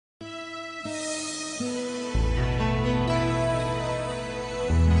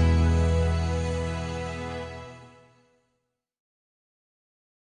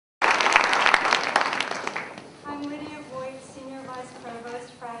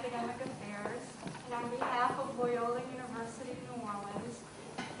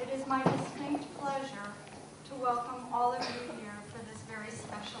to welcome all of you here for this very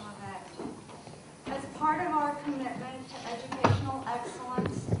special event. As part of our commitment to educational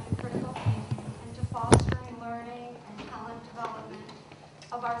excellence and critical thinking and to fostering learning and talent development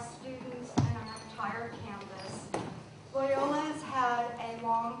of our students and our entire campus, Loyola has had a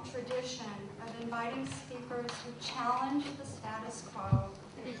long tradition of inviting speakers who challenge the status quo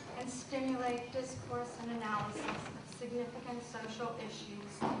and stimulate discourse and analysis of significant social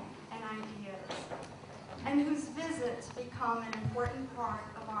issues and ideas, and whose visits become an important part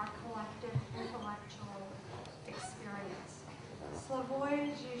of our collective intellectual experience. Slavoj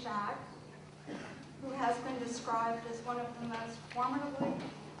Žižek, who has been described as one of the most formidably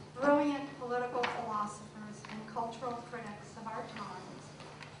brilliant political philosophers and cultural critics of our times,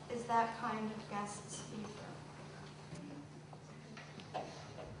 is that kind of guest speaker.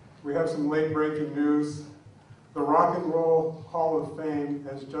 We have some late-breaking news. The Rock and Roll Hall of Fame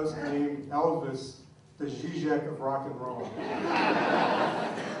has just named Elvis the Zizek of rock and roll.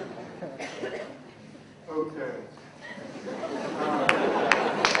 Okay.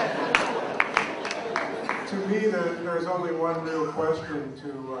 To me, there's only one real question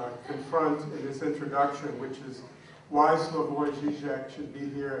to confront in this introduction, which is why Slavoj Žižek should be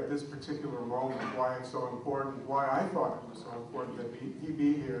here at this particular moment, why it's so important, why I thought it was so important that he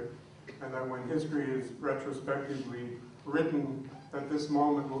be here, and that when history is retrospectively written, that this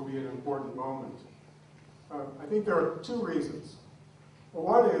moment will be an important moment. I think there are two reasons.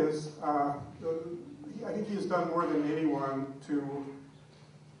 Well, one is, I think he has done more than anyone to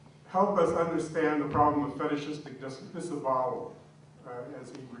help us understand the problem of fetishistic disavowal,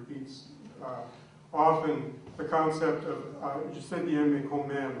 as he repeats often the concept of je sais bien mais quand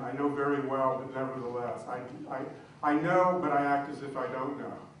même, I know very well, but nevertheless. I know, but I act as if I don't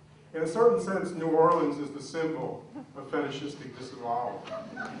know. In a certain sense, New Orleans is the symbol of fetishistic disavowal.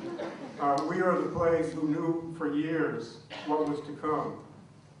 We are the place who knew for years what was to come,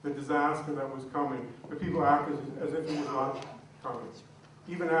 the disaster that was coming, but people acted as if it was not coming.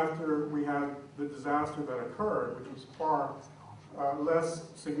 Even after we had the disaster that occurred, which was far less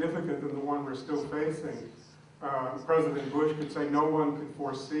significant than the one we're still facing, President Bush could say no one could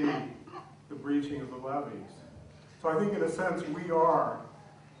foresee the breaching of the levees. So I think in a sense we are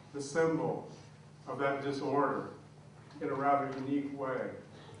the symbol of that disorder in a rather unique way.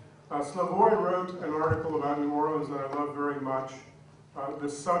 Slavoj wrote an article about New Orleans that I love very much, The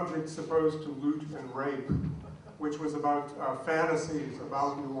Subject Supposed to Loot and Rape, which was about fantasies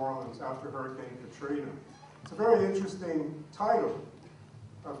about New Orleans after Hurricane Katrina. It's a very interesting title.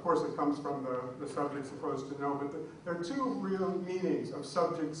 Of course, it comes from the subject supposed to know, but there are two real meanings of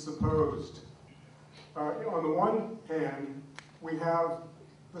subject supposed. On the one hand, we have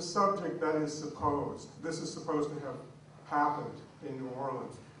the subject that is supposed. This is supposed to have happened in New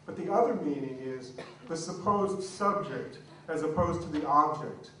Orleans. But the other meaning is the supposed subject as opposed to the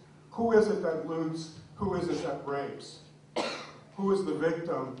object. Who is it that loots? Who is it that rapes? Who is the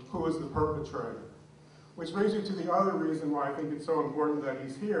victim? Who is the perpetrator? Which brings you to the other reason why I think it's so important that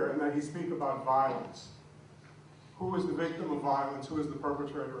he's here and that he speak about violence. Who is the victim of violence? Who is the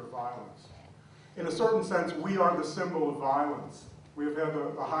perpetrator of violence? In a certain sense, we are the symbol of violence. We have had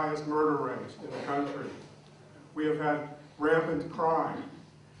the highest murder rate in the country. We have had rampant crime.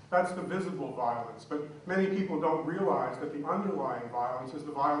 That's the visible violence. But many people don't realize that the underlying violence is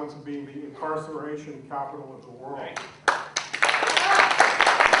the violence of being the incarceration capital of the world.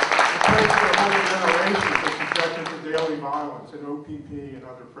 Whole generations are subjected to daily violence in OPP and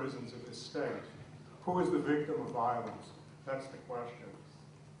other prisons in this state. Who is the victim of violence? That's the question.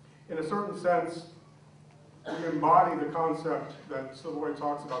 In a certain sense, we embody the concept that Slavoj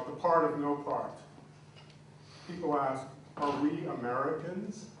talks about, the part of no part. People ask, are we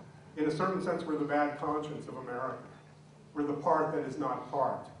Americans? In a certain sense, we're the bad conscience of America. We're the part that is not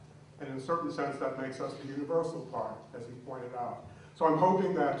part. And in a certain sense, that makes us the universal part, as he pointed out. So I'm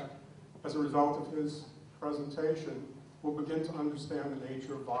hoping that as a result of his presentation, we'll begin to understand the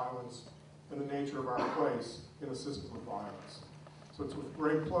nature of violence and the nature of our place in a system of violence. So it's with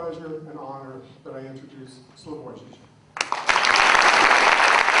great pleasure and honor that I introduce Slavoj Žižek.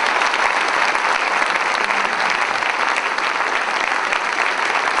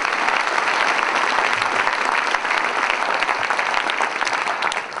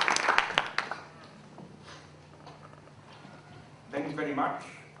 Thanks very much.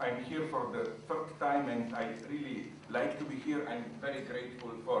 I'm here for the third time and I really like to be here. I'm very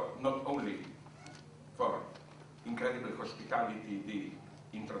grateful for not only for incredible hospitality,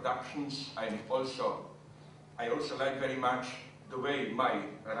 the introductions. I also like very much the way my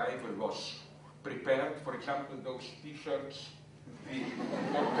arrival was prepared. For example, those T-shirts the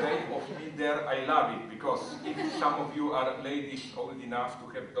portrait of me there, I love it, because if some of you are ladies old enough to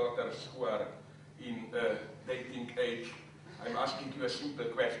have daughters who are in dating age, I'm asking you a simple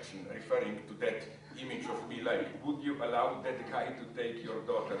question referring to that image of me, like, would you allow that guy to take your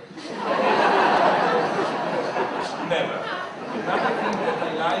daughter? Never. Another thing that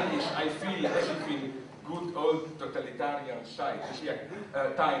I like is I feel as if in good old totalitarian sites,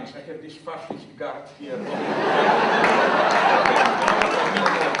 times, I have this fascist guard here.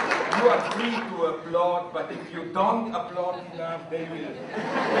 You are free to applaud, but if you don't applaud enough, they will.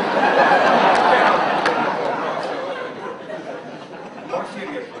 More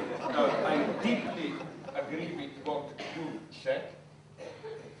seriously, I deeply agree with what you said,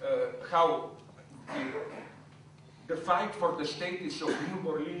 how the fight for the status of New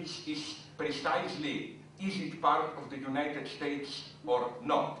Orleans is precisely, is it part of the United States or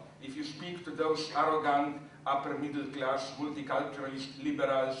not? If you speak to those arrogant, upper middle class, multiculturalist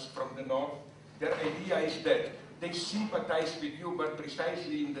liberals from the north, their idea is that they sympathize with you, but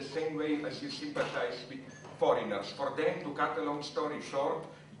precisely in the same way as you sympathize with foreigners. For them, to cut a long story short,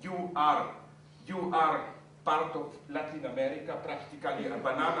 you are part of Latin America, practically a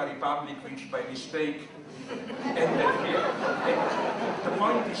banana republic, which by mistake ended here. And the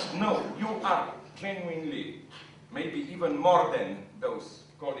point is, no, you are genuinely, maybe even more than those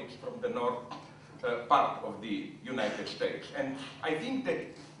colleagues from the north, part of the United States. And I think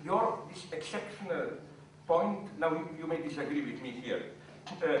that this exceptional point, now you may disagree with me here,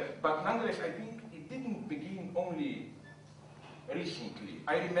 but nonetheless, I think it didn't begin only recently.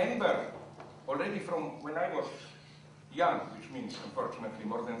 I remember already from when I was young, which means unfortunately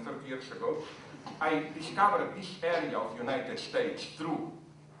more than 30 years ago, I discovered this area of United States through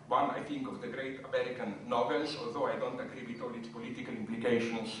one, I think, of the great American novels, although I don't agree with all its political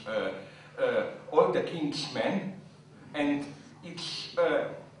implications, All the King's Men. And it's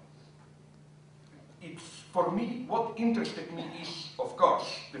for me, what interested me is, of course,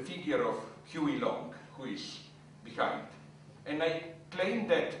 the figure of Huey Long, who is behind. And I claim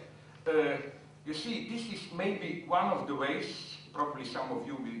that, you see, this is maybe one of the ways, probably some of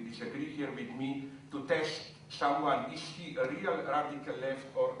you will disagree here with me, to test someone, is he a real radical left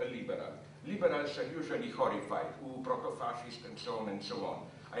or a liberal? Liberals are usually horrified, proto-fascist and so on and so on.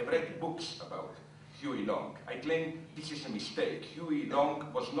 I've read books about Huey Long. I claim this is a mistake. Huey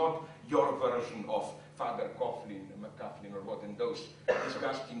Long was not your version of Father Coughlin, McCoughlin, or what, and those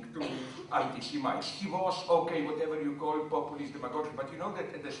disgusting two anti-Semites. He was, okay, whatever you call populist demagogy, but you know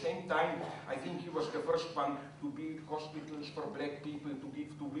that at the same time, I think he was the first one to build hospitals for black people, to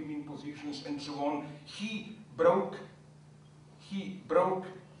give to women positions, and so on. He broke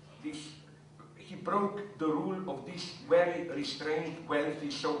the rule of this very restrained, wealthy,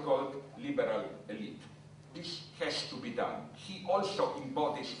 so-called liberal elite. This has to be done. He also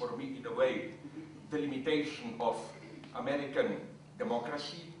embodies, for me, in a way, the limitation of American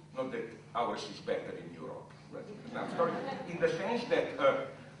democracy, not that ours is better in Europe, right? In the sense that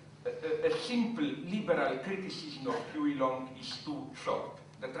a simple liberal criticism of Huey Long is too short.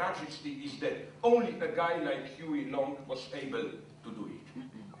 The tragedy is that only a guy like Huey Long was able to do it,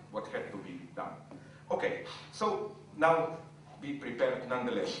 what had to be done. Okay, so now be prepared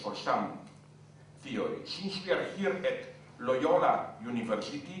nonetheless for some theory. Since we are here at Loyola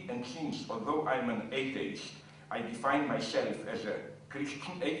University, and since, although I'm an atheist, I define myself as a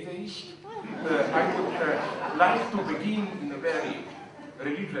Christian atheist, I would like to begin in a very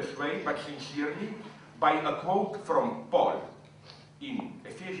religious way, but sincerely, by a quote from Paul in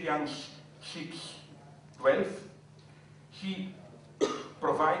Ephesians 6:12. He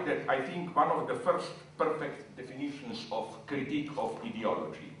provided, I think, one of the first perfect definitions of critique of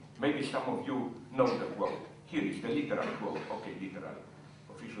ideology. Maybe some of you know the quote. Here is the literal quote, okay, literal,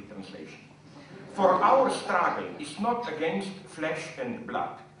 official translation. For our struggle is not against flesh and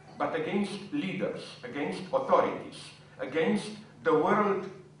blood, but against leaders, against authorities, against the world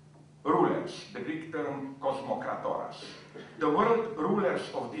rulers, the Greek term kosmokratoras, the world rulers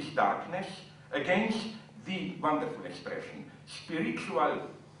of this darkness, against the wonderful expression, spiritual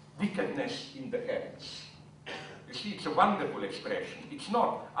wickedness in the heavens. You see, it's a wonderful expression. It's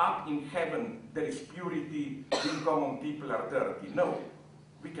not up in heaven there is purity, common people are dirty. No,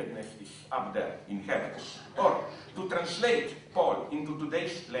 wickedness is up there in heavens. Or, to translate Paul into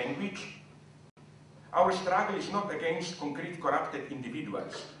today's language, our struggle is not against concrete corrupted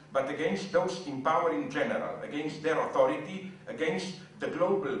individuals, but against those in power in general, against their authority, against the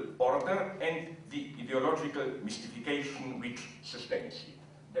global order and the ideological mystification which sustains it.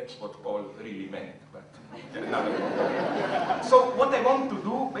 That's what Paul really meant, but another one. So what I want to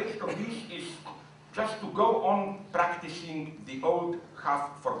do based on this is just to go on practicing the old,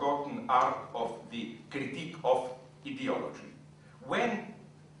 half-forgotten art of the critique of ideology. When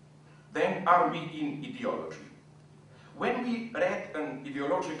then are we in ideology? When we read an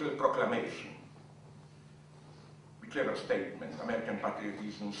ideological proclamation, whichever statement, American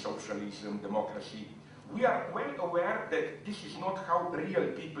patriotism, socialism, democracy, we are well aware that this is not how real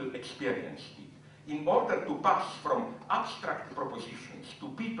people experience it. In order to pass from abstract propositions to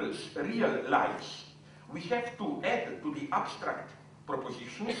people's real lives, we have to add to the abstract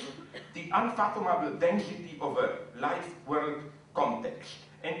propositions the unfathomable density of a life-world context.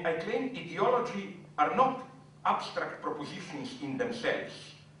 And I claim ideology are not abstract propositions in themselves,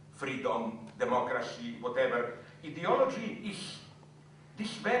 freedom, democracy, whatever. Ideology is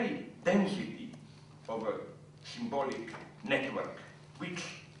this very density of a symbolic network, which,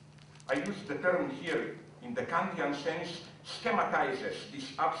 I use the term here in the Kantian sense, schematizes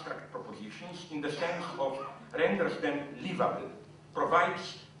these abstract propositions in the sense of renders them livable,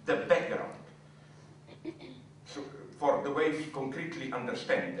 provides the background for the way we concretely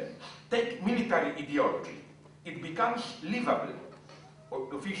understand them. Take military ideology. It becomes livable.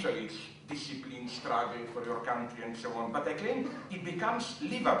 Officially, it's discipline, struggle for your country, and so on. But I claim it becomes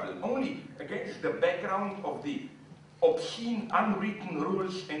livable only against the background of the obscene, unwritten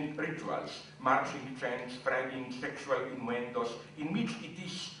rules and rituals, marching chants, bragging, sexual innuendos, in which it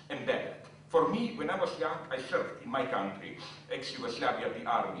is embedded. For me, when I was young, I served in my country, ex-Yugoslavia, the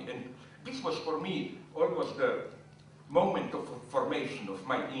army, and this was for me almost the moment of formation of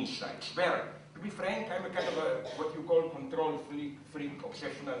my insights, where, to be frank, I'm a kind of a, what you call control freak,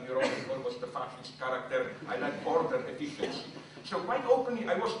 obsessional neurotic, almost a fascist character. I like order, efficiency. So quite openly,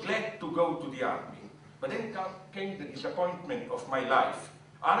 I was glad to go to the army. But then came the disappointment of my life.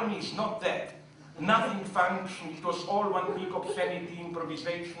 Army is not that. Nothing functioned. It was all one big obscenity,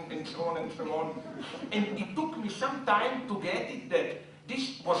 improvisation, and so on and so on. And it took me some time to get it that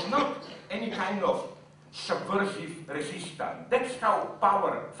this was not any kind of subversive resistance. That's how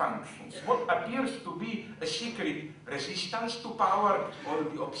power functions. What appears to be a secret resistance to power, all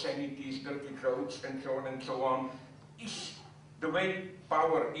the obscenities, dirty jokes, and so on, is the way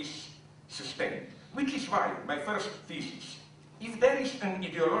power is sustained. Which is why my first thesis, if there is an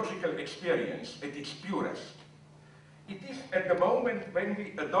ideological experience at its purest, it is at the moment when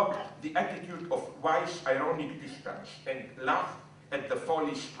we adopt the attitude of wise, ironic distance and laugh at the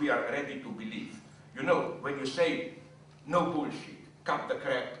follies we are ready to believe. You know, when you say, no bullshit, cut the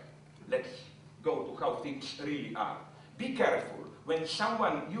crap, let's go to how things really are. Be careful. When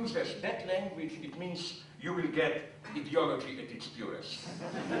someone uses that language, it means you will get ideology at its purest.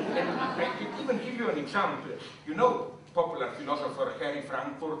 And I can even give you an example. You know, popular philosopher Harry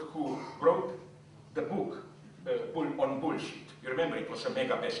Frankfurt, who wrote the book on bullshit. You remember it was a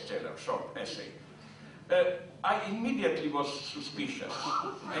mega bestseller, short essay. I immediately was suspicious.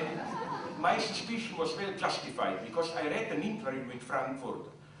 And my suspicion was well justified because I read an interview with Frankfurt.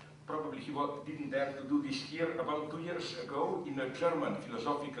 Probably he didn't dare to do this here about 2 years ago in a German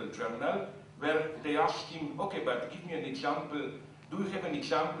philosophical journal where they asked him, okay, but give me an example. Do you have an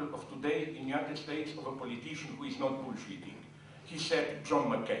example of today in the United States of a politician who is not bullshitting? He said, John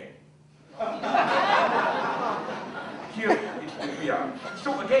McCain. Here we are.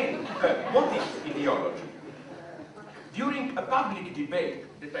 So again, what is ideology? During a public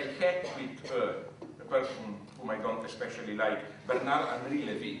debate that I had with a person whom I don't especially like, Bernard-Henri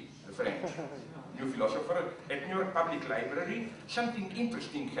Lévy, the French new philosopher, at New York Public Library, something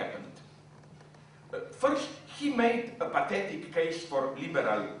interesting happened. First, he made a pathetic case for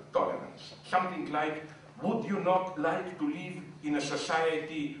liberal tolerance. Something like, would you not like to live in a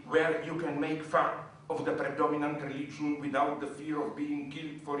society where you can make fun of the predominant religion without the fear of being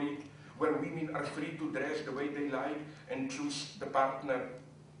killed for it, where women are free to dress the way they like and choose the partner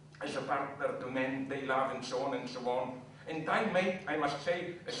as a partner to men they love, and so on and so on. And I made, I must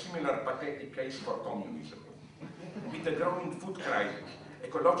say, a similar pathetic case for communism. With the growing food crisis,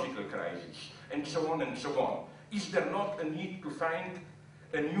 ecological crisis, and so on and so on. Is there not a need to find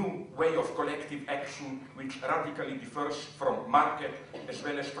a new way of collective action which radically differs from market as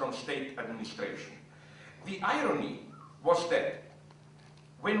well as from state administration? The irony was that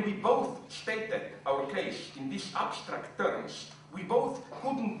when we both stated our case in these abstract terms, we both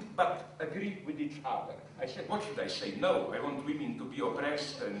couldn't but agree with each other. I said, what should I say? No, I want women to be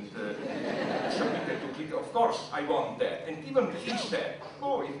oppressed and submitted to Hitler. Of course, I want that. And even he said,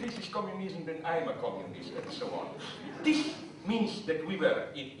 oh, if this is communism, then I'm a communist, and so on. This means that we were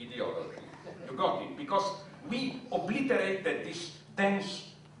in ideology. You got it? Because we obliterated this dense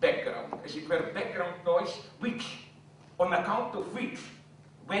background, as it were background noise, which, on account of which,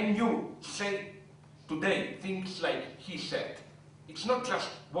 when you say today things like he said. It's not just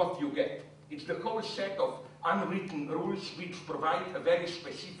what you get. It's the whole set of unwritten rules which provide a very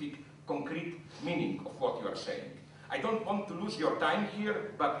specific, concrete meaning of what you are saying. I don't want to lose your time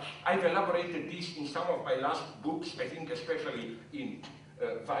here, but I've elaborated this in some of my last books, I think especially in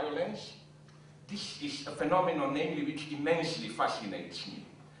violence. This is a phenomenon, namely, which immensely fascinates me.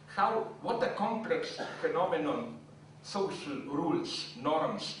 What a complex phenomenon social rules,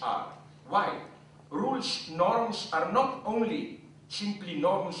 norms are. Why? Rules, norms are not only simply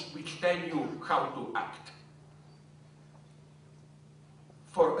norms which tell you how to act.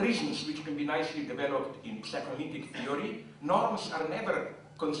 For reasons which can be nicely developed in psychoanalytic theory, norms are never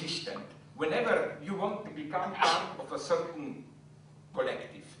consistent. Whenever you want to become part of a certain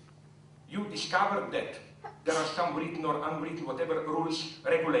collective, you discover that there are some written or unwritten, whatever, rules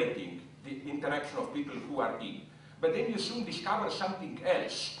regulating the interaction of people who are in. But then you soon discover something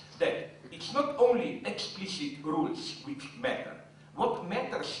else, that it's not only explicit rules which matter. What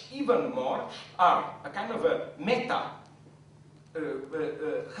matters even more are a kind of a meta,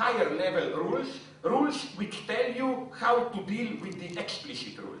 higher level rules which tell you how to deal with the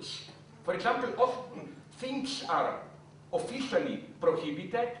explicit rules. For example, often things are officially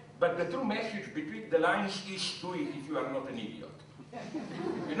prohibited, but the true message between the lines is do it if you are not an idiot.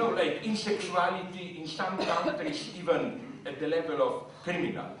 You know, like in sexuality, in some countries, even at the level of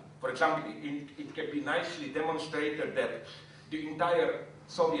criminal. For example, it can be nicely demonstrated that the entire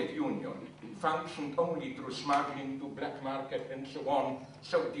Soviet Union functioned only through smuggling to black market and so on,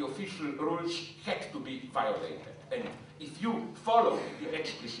 so the official rules had to be violated. And if you followed the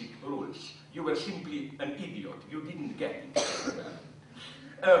explicit rules, you were simply an idiot. You didn't get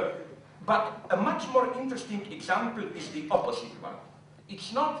it. But a much more interesting example is the opposite one.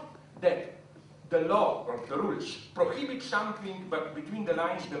 It's not that the law or the rules prohibit something, but between the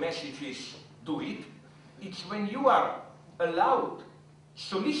lines the message is do it. It's when you are allowed,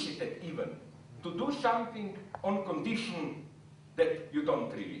 solicited even, to do something on condition that you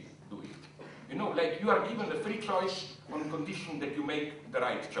don't really do it. You know, like you are given a free choice on condition that you make the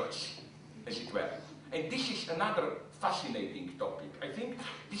right choice, as it were. And this is another fascinating topic. I think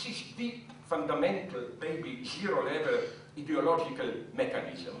this is the fundamental, maybe zero-level ideological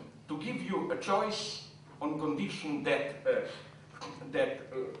mechanism, to give you a choice on condition that,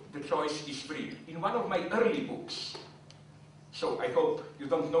 the choice is free. In one of my early books, so I hope you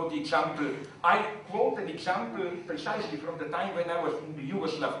don't know the example, I quote an example precisely from the time when I was in the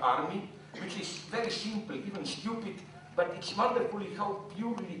Yugoslav army, which is very simple, even stupid, but it's wonderfully how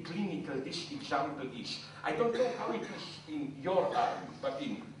purely clinical this example is. I don't know how it is in your army, but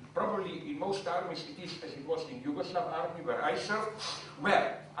probably in most armies it is as it was in Yugoslav army where I served,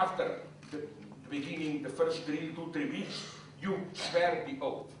 where after the beginning, the first drill, 2-3 weeks, you swear the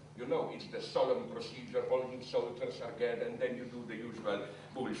oath. You know, it's the solemn procedure, all the soldiers are gathered, and then you do the usual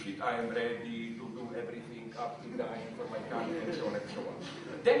bullshit. I am ready to do everything up to dying for my country, and so on and so on.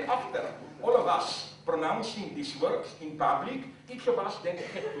 Then after all of us pronouncing these words in public, each of us then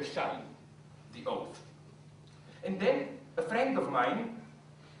had to sign the oath. And then a friend of mine,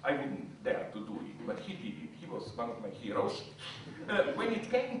 I wouldn't dare to do it, but he did it. He was one of my heroes. When it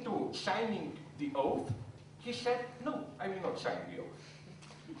came to signing the oath, he said, no, I will not sign the oath.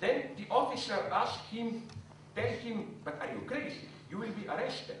 Then the officer asked him, tell him, but are you crazy? You will be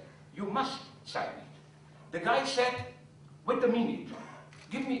arrested. You must sign it. The guy said, wait a minute,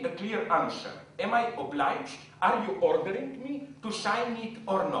 give me a clear answer. Am I obliged? Are you ordering me to sign it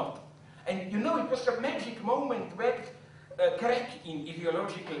or not? And you know, it was a magic moment where a crack in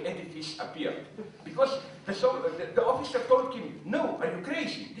ideological edifice appeared. Because the officer told him, no, are you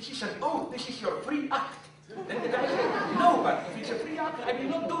crazy? This is an oath, this is your free act. Then the guy said, no, but if it's a free act, I will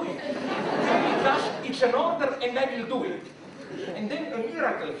not do it. It's an order and I will do it. And then a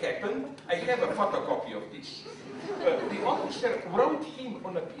miracle happened. I have a photocopy of this. The officer wrote him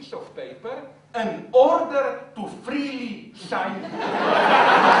on a piece of paper an order to freely sign.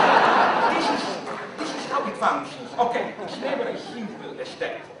 This is how it functions. Okay, it's never as simple as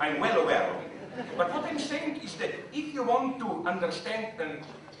that. I'm well aware of it. But what I'm saying is that if you want to understand an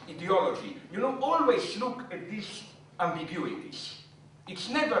ideology, you know, always look at these ambiguities. It's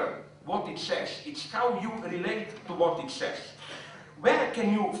never what it says, it's how you relate to what it says. Where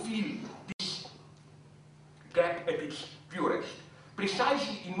can you feel this gap at its purest?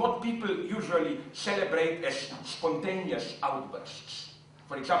 Precisely in what people usually celebrate as spontaneous outbursts.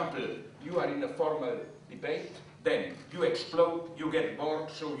 For example, you are in a formal debate, then you explode, you get bored,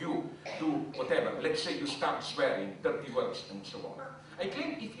 so you do whatever. Let's say you start swearing, dirty words, and so on. I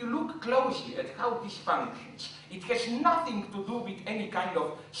claim if you look closely at how this functions, it has nothing to do with any kind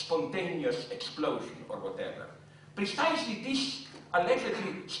of spontaneous explosion or whatever. Precisely these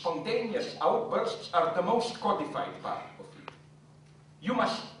allegedly spontaneous outbursts are the most codified part of it. You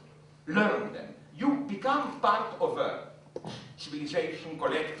must learn them. You become part of a civilization,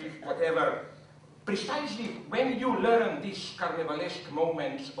 collective, whatever, precisely when you learn these carnivalesque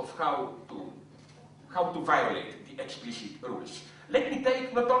moments of how to violate the explicit rules. Let me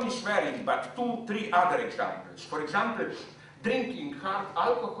take not only swearing, but 2, 3 other examples. For example, drinking hard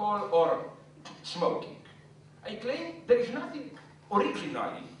alcohol or smoking. I claim there is nothing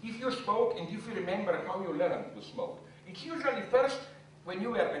originally if you smoke and if you remember how you learned to smoke. It's usually first when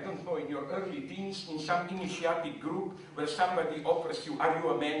you were, I don't know, in your early teens, in some initiatic group where somebody offers you, are you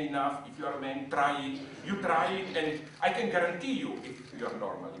a man enough? If you are a man, try it. You try it, and I can guarantee you, if you are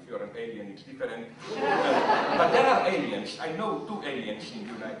normal, if you are an alien, it's different. But there are aliens. I know 2 aliens in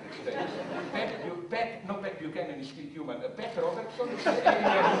the United States. Pat Buchanan is still human. Pat Robertson is an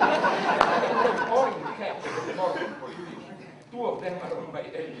alien. Or in fact, a Mormon politician. 2 of them are on my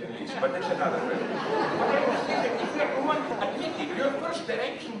alien list, but that's another question. But I would say that if everyone admitted your first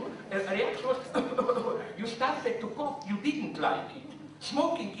reaction was you started to cough, you didn't like it.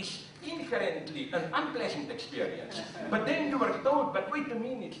 Smoking is inherently an unpleasant experience. But then you were told, but wait a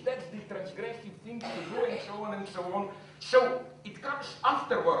minute, that's the transgressive thing to do, and so on and so on. So it comes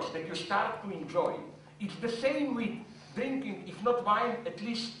afterwards that you start to enjoy. It's the same with drinking, if not wine, at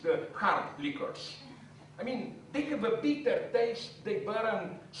least the hard liquors. I mean, they have a bitter taste, they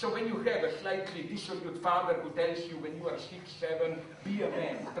burn, so when you have a slightly dissolute father who tells you when you are 6, 7, be a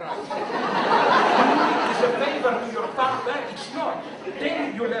man, try. It's a favor to your father, it's not.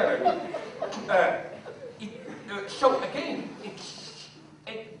 Then you learn. So again, it's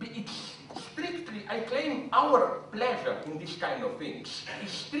strictly, I claim our pleasure in this kind of things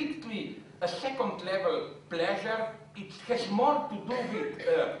is strictly a second level pleasure. It has more to do with,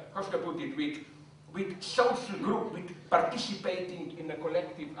 how should I put it, with social group, with participating in a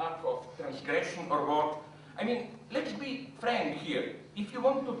collective act of transgression or what. I mean, let's be frank here. If you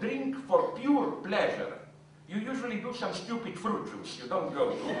want to drink for pure pleasure, you usually do some stupid fruit juice. You don't go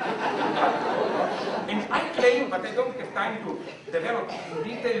to And I claim, but I don't have time to develop in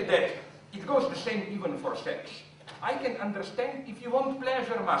detail, that it goes the same even for sex. I can understand if you want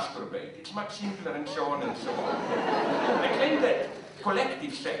pleasure, masturbate. It's much simpler and so on and so on. I claim that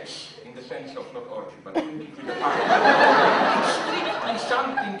collective sex, in the sense of not orgy, but drinking with a partner, it's strictly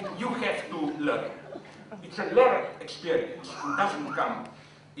something you have to learn. It's a learned experience. It doesn't come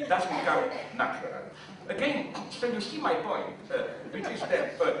natural. Again, so you see my point, which is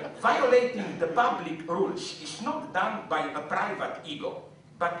that violating the public rules is not done by a private ego,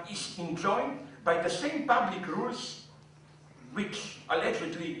 but is enjoined by the same public rules which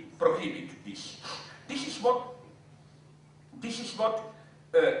allegedly prohibit this. This is what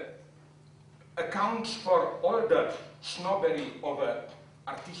accounts for all the snobbery of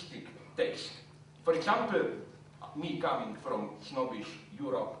artistic taste. For example, me coming from snobbish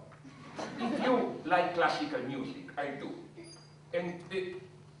Europe, if you like classical music, I do, and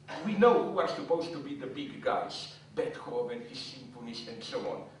we know who are supposed to be the big guys, Beethoven, his symphonies, and so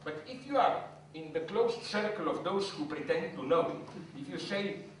on. But if you are in the closed circle of those who pretend to know it,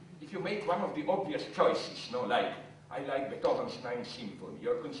 if you make one of the obvious choices, like, I like Beethoven's 9th Symphony,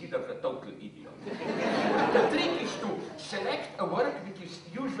 you're considered a total idiot. The trick is to select a work which is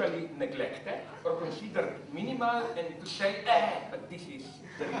usually neglected or considered minimal and to say, but this is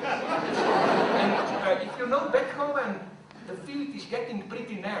the real one. And if you know Beethoven, the field is getting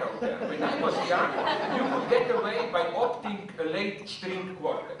pretty narrow there. When I was young, you could get away by opting a late string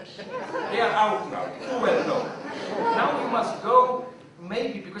quartets. They are out now, too well known. Now you must go,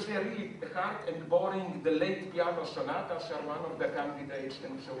 maybe because they are really hard and boring, the late piano sonatas are one of the candidates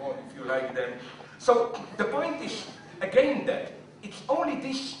and so on, if you like them. So the point is, again, that it's only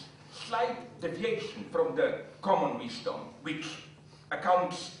this slight deviation from the common wisdom which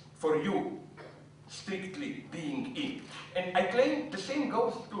accounts for you strictly being in. And I claim the same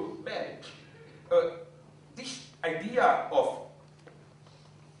goes to marriage. This idea of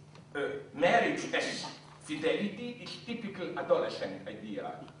marriage as fidelity is typical adolescent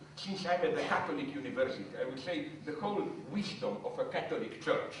idea. Since I'm at the Catholic University, I would say the whole wisdom of a Catholic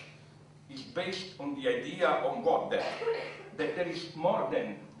church is based on the idea on what? That there is more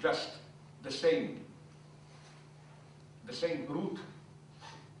than just the same root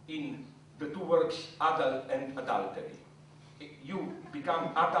in the 2 words adult and adultery. You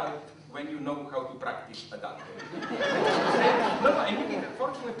become adult when you know how to practice adultery. No, I mean it,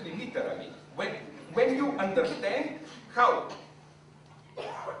 unfortunately, literally. When you understand how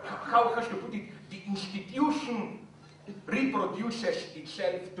how should I put it, the institution reproduces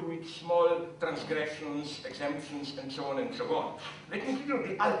itself through its small transgressions, exemptions, and so on and so on. Let me give you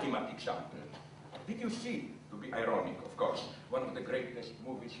the ultimate example. Did you see, to be ironic, of course, one of the greatest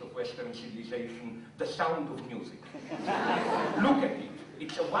movies of Western civilization, The Sound of Music? Look at it.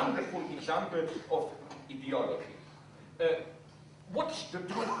 It's a wonderful example of ideology. What's the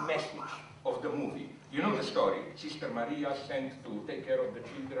true message of the movie? You know the story. Sister Maria sent to take care of the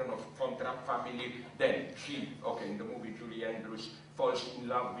children of von Trapp family. Then she, okay, in the movie Julie Andrews, falls in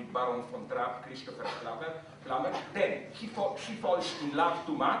love with Baron von Trapp, Christopher Plummer. Then she falls in love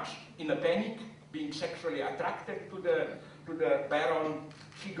too much, in a panic, being sexually attracted to the Baron.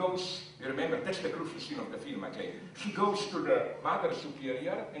 She goes, you remember, that's the crucial scene of the film, I claim. She goes to the Mother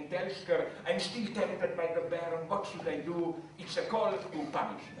Superior and tells her, I'm still tempted by the Baron, what should I do? It's a call to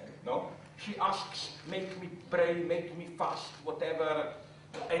punishment, no? She asks, make me pray, make me fast, whatever.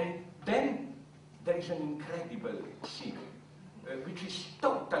 And then there is an incredible scene, which is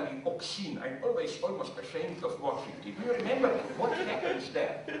totally obscene. I'm always almost ashamed of watching it. Do you remember what happens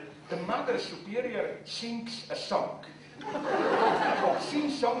there? The Mother Superior sings a song.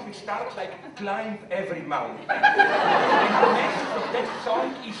 Obscene song which starts like, climb every mountain. And the message of that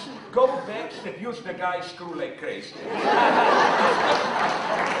song is, go back, seduce the guy, screw like crazy.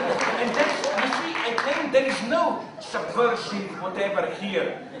 And that's, you see, I claim there is no subversive whatever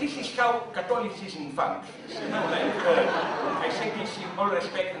here. This is how Catholicism functions. You know, like, I say this in all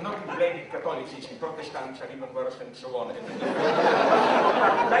respect, and not to blame Catholicism, Protestants are even worse and so on.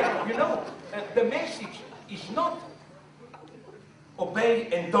 Like, you know, the message is not obey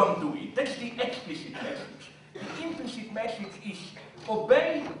and don't do it. That's the explicit message. The implicit message is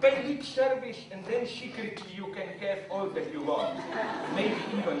obey, pay lip service, and then secretly you can have all that you want. Maybe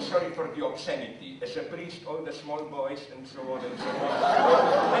even, sorry for the obscenity, as a priest, all the small boys, and so on and so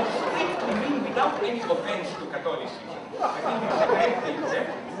on. And strictly mean, without any offense to Catholicism, I think it's a great thing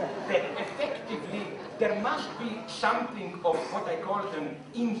that effectively there must be something of what I call an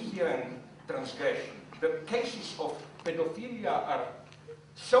inherent transgression. The cases of pedophilia are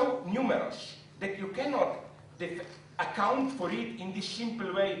so numerous that you cannot account for it in this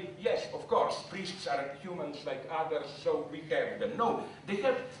simple way. Yes, of course, priests are humans like others, so we have them. No, they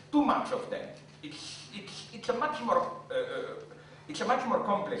have too much of them. It's a much more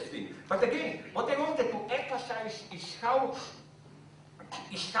complex thing. But again, what I wanted to emphasize is how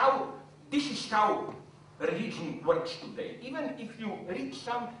this is how religion works today. Even if you read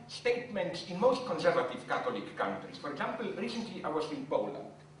some statements in most conservative Catholic countries. For example, recently I was in Poland,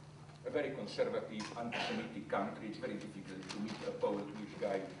 a very conservative, anti-Semitic country. It's very difficult to meet a Polish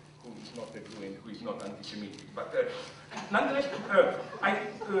guy who is not a Jew and who is not anti-Semitic. But nonetheless,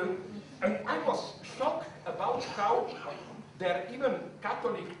 I was shocked about how there are even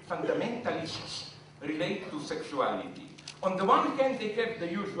Catholic fundamentalists relate to sexuality. On the one hand, they have the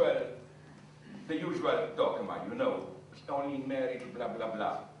usual dogma, you know, only in marriage, blah, blah,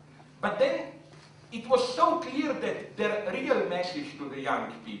 blah. But then it was so clear that their real message to the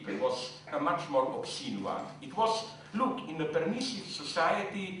young people was a much more obscene one. It was, look, in a permissive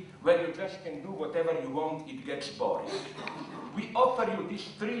society where you just can do whatever you want, it gets boring. We offer you this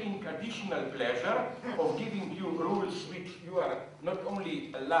thrilling additional pleasure of giving you rules which you are not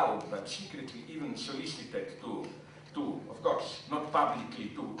only allowed, but secretly even solicited to of course, not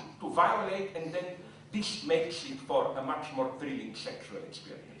publicly, to violate, and then this makes it for a much more thrilling sexual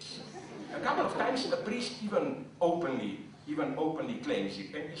experience. A couple of times the priest even openly claims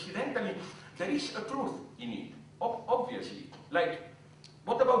it, and incidentally, there is a truth in it, obviously. Like,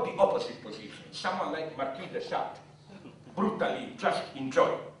 what about the opposite position? Someone like Marquis de Sade, brutally just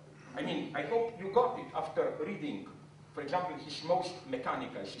enjoy. I mean, I hope you got it after reading, for example, his most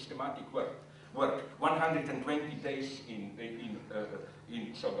mechanical, systematic work, 120 days in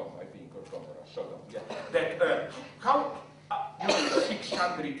Sodom, I think, or Gomorrah, Sodom. Yeah. That how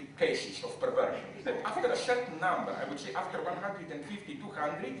 600 cases of perversion. That after a certain number, I would say after 150,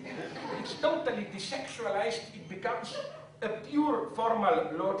 200, it's totally desexualized. It becomes a pure formal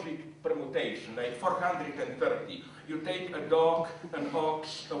logic permutation, like 430. You take a dog, an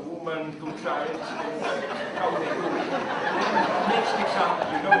ox, a woman, 2 childs, and how they do it. Next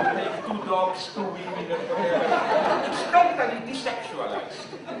example, you know, you take 2 dogs, 2 women, and whatever. It's totally desexualized.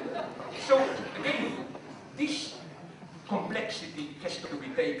 So, again, this complexity has to be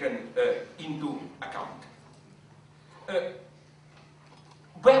taken into account.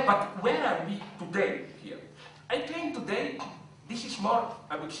 But where are we today here? I claim today this is more,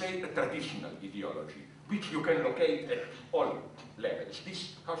 I would say, a traditional ideology, which you can locate at all levels.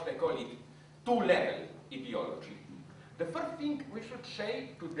 This, how should I call it, 2-level ideology. The first thing we should say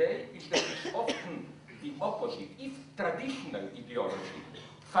today is that it's often the opposite. If traditional ideology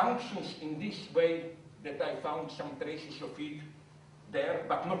functions in this way, that I found some traces of it there,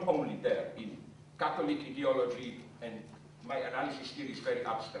 but not only there, in Catholic ideology, and my analysis here is very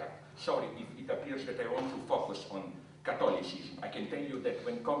abstract. Sorry if it appears that I want to focus on Catholicism. I can tell you that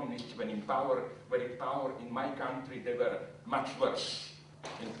when communists were in power in my country, they were much worse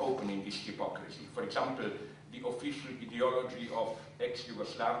in opening this hypocrisy. For example, the official ideology of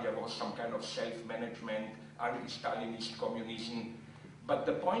ex-Yugoslavia was some kind of self-management, anti-Stalinist communism. But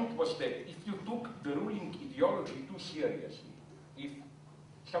the point was that if you took the ruling ideology too seriously, if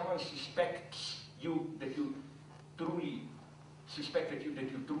someone suspects you that you truly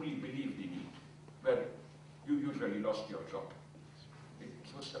believed in it, well, you usually lost your job. It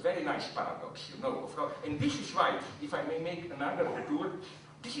was a very nice paradox, you know, of course. And this is why, if I may make another detour,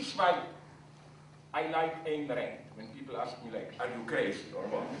 this is why I like Ayn Rand. When people ask me, like, are you crazy or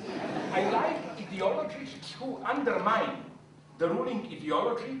what? I like ideologists who undermine the ruling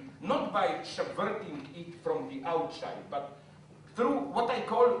ideology, not by subverting it from the outside, but through what I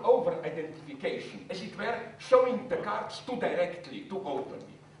call over-identification, as it were, showing the cards too directly, too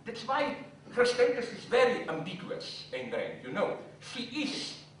openly. That's why her status is very ambiguous, Ayn Rand, you know. She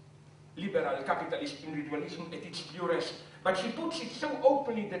is liberal capitalist individualism at its purest, but she puts it so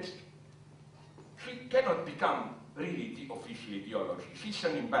openly that she cannot become really the official ideology. She's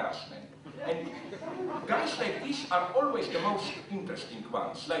an embarrassment. And guys like this are always the most interesting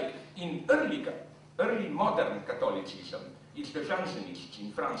ones. Like in early modern Catholicism, it's the Jansenists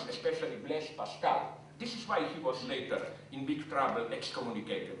in France, especially Blaise Pascal. This is why he was later in big trouble,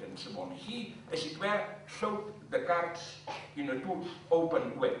 excommunicated and so on. He, as it were, showed the cards in a too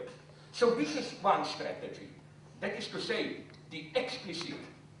open way. So this is one strategy. That is to say, the explicit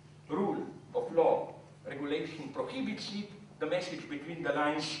rule of law, regulation prohibits it, the message between the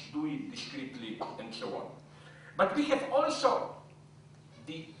lines, do it discreetly, and so on. But we have also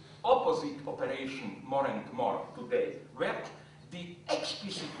the opposite operation more and more today, where the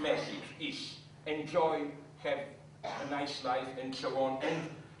explicit message is enjoy, have a nice life, and so on, and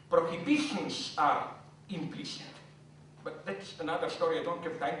prohibitions are implicit. But that's another story, I don't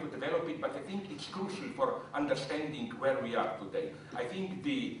have time to develop it, but I think it's crucial for understanding where we are today. I think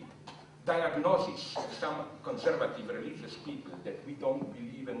the diagnosis of some conservative religious people that we don't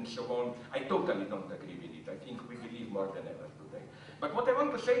believe and so on, I totally don't agree with it. I think we believe more than ever today. But what I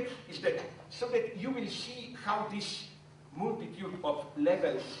want to say is that, so that you will see how this multitude of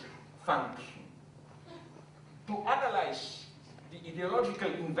levels function. To analyze the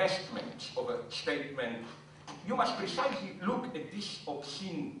ideological investments of a statement, you must precisely look at these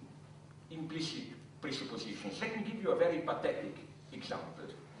obscene implicit presuppositions. Let me give you a very pathetic example.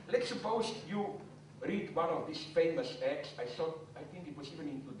 Let's suppose you read one of these famous ads. I think it was even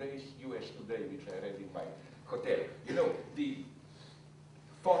in today's US Today, which I read in my hotel. You know, the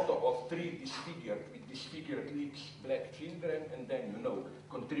photo of three disfigured lips, black children, and then, you know,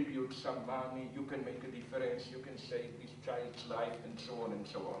 contribute some money, you can make a difference, you can save this child's life, and so on and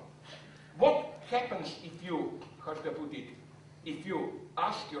so on. What happens if you, how should I put it, if you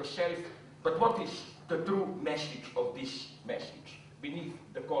ask yourself, but what is the true message of this message beneath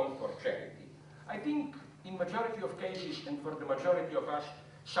the call for charity? I think in majority of cases, and for the majority of us,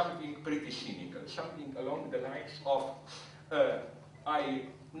 something pretty cynical, something along the lines of, I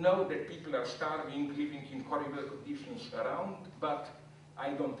know that people are starving, living in horrible conditions around, but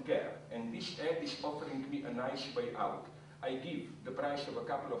I don't care. And this ad is offering me a nice way out. I give the price of a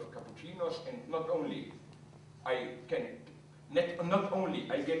couple of cappuccinos, and not only I get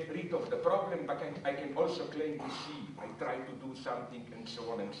rid of the problem, but I can also claim receive. I try to do something, and so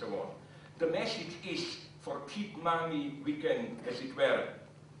on and so on. The message is, for cheap money, we can, as it were,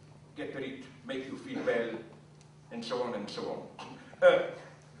 get rid, make you feel well, and so on and so on.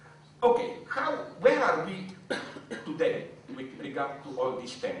 Okay, where are we today with regard to all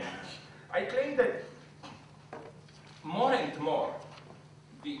these tendencies? I claim that more and more,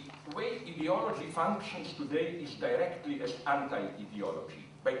 the way ideology functions today is directly as anti-ideology.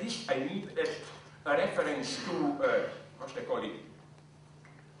 By this I mean as a reference to, what should I call it?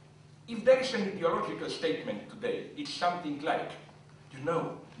 If there is an ideological statement today, it's something like, you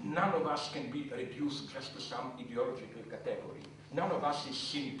know, none of us can be reduced just to some ideological category. None of us is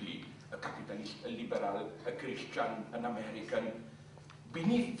simply a capitalist, a liberal, a Christian, an American.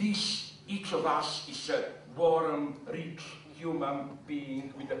 Beneath this, each of us is a warm, rich human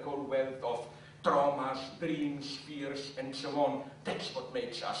being with a whole wealth of traumas, dreams, fears, and so on. That's what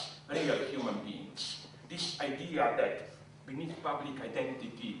makes us real human beings. This idea that beneath public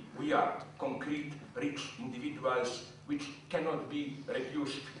identity, we are concrete, rich individuals which cannot be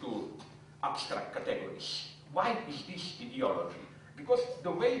reduced to abstract categories. Why is this ideology? Because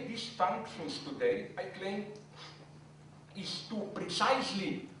the way this functions today, I claim, is to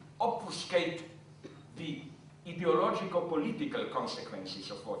precisely obfuscate the ideological-political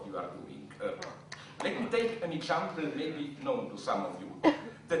consequences of what you are doing. Let me take an example maybe known to some of you.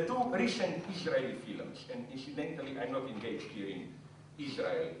 The two recent Israeli films, and incidentally I'm not engaged here in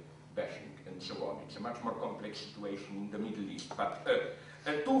Israel bashing and so on. It's a much more complex situation in the Middle East. But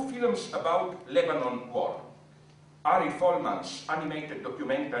two films about Lebanon war. Ari Folman's animated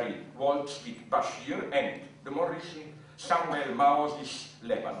documentary Waltz with Bashir, and the more recent Samuel Maoz's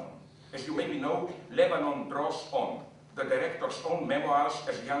Lebanon. As you maybe know, Lebanon draws on the director's own memoirs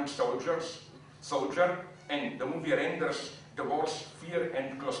as a young soldier, and the movie renders the war's fear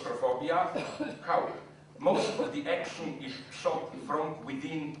and claustrophobia, how most of the action is shot from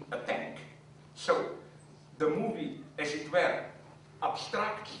within a tank. So the movie, as it were,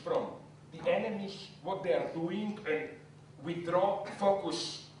 abstracts from the enemies, what they are doing, and withdraw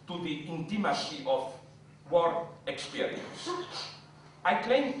focus to the intimacy of war experience. I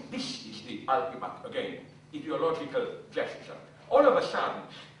claim this is the ultimate, again, ideological gesture. All of a sudden,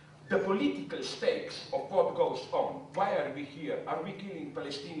 the political stakes of what goes on, why are we here? Are we killing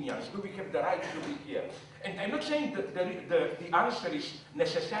Palestinians? Do we have the right to be here? And I'm not saying that the answer is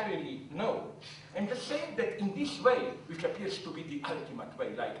necessarily no. I'm just saying that in this way, which appears to be the ultimate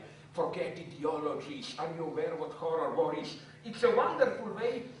way, like forget ideologies, are you aware what horror war is? It's a wonderful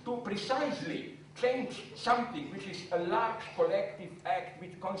way to precisely change something which is a large collective act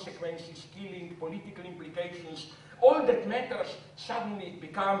with consequences, killing, political implications. All that matters suddenly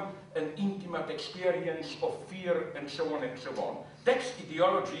become an intimate experience of fear and so on and so on. That's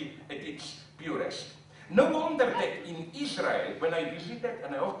ideology at its purest. No wonder that in Israel, when I visited,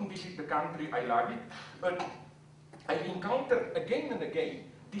 and I often visit the country, I love it, but I encountered again and again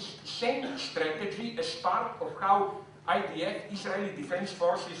this same strategy as part of how IDF, Israeli Defense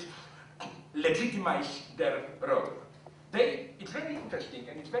Forces, legitimize their role. It's very interesting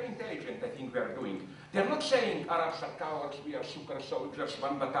and it's very intelligent, I think, we are doing. They're not saying Arabs are cowards, we are super soldiers,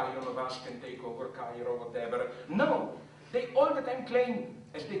 1 battalion of us can take over Cairo, whatever. No, they all the time claim,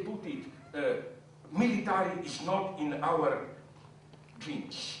 as they put it, military is not in our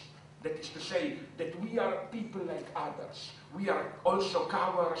genes. That is to say that we are people like others. We are also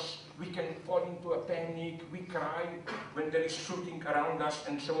cowards, we can fall into a panic, we cry when there is shooting around us,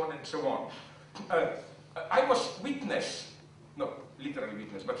 and so on and so on. I was witness, not literally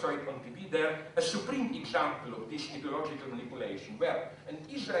witness, but saw it on TV there, a supreme example of this ideological manipulation, where an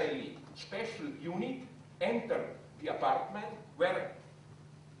Israeli special unit entered the apartment where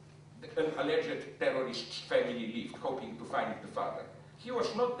an alleged terrorist's family lived, hoping to find the father. He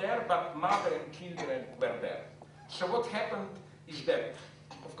was not there, but mother and children were there. So what happened is that,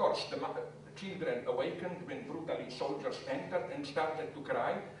 of course, the children awakened when brutally soldiers entered and started to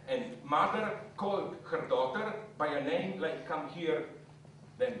cry, and mother called her daughter by a name like, come here,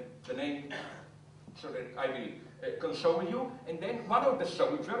 then the name, so that I will console you. And then one of the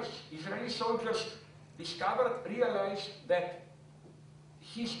soldiers, Israeli soldiers, realized that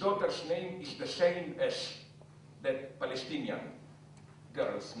his daughter's name is the same as that Palestinian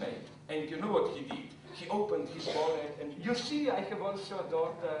girl's name. And you know what he did? He opened his wallet and, you see, I have also a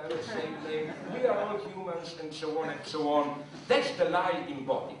daughter, the same name, we are all humans, and so on and so on. That's the lie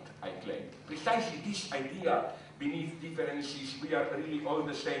embodied, I claim. Precisely this idea, beneath differences, we are really all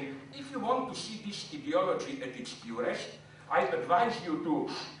the same. If you want to see this ideology at its purest, I advise you to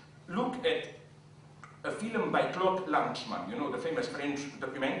look at a film by Claude Lanzmann, you know, the famous French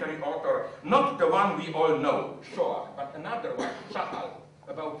documentary author, not the one we all know, Shoah, but another one, Tzahal,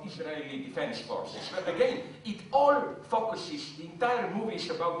 about Israeli Defense Forces. But again, it all focuses, the entire movie is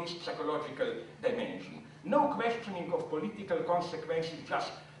about this psychological dimension. No questioning of political consequences,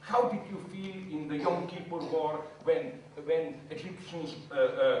 just how did you feel in the Yom Kippur War when Egyptians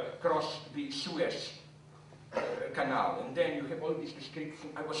crossed the Suez Canal, and then you have all this description,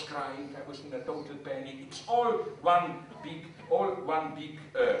 I was crying, I was in a total panic. It's all one big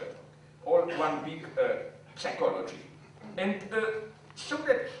psychology. And so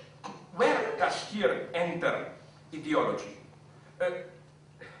that, where does here enter ideology?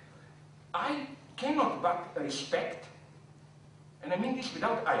 I cannot but respect, and I mean this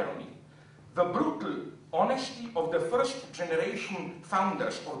without irony, the brutal honesty of the first generation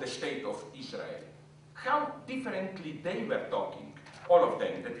founders of the State of Israel. How differently they were talking, all of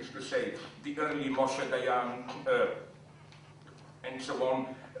them, that is to say, the early Moshe Dayan, and so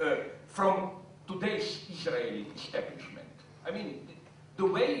on, from today's Israeli establishment. I mean, the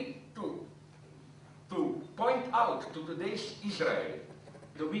way to point out to today's Israel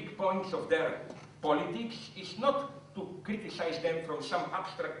the weak points of their politics is not to criticize them from some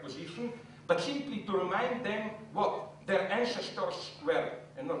abstract position, but simply to remind them what their ancestors were.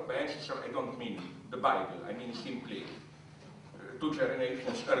 And not by ancestor, I don't mean the Bible, I mean simply 2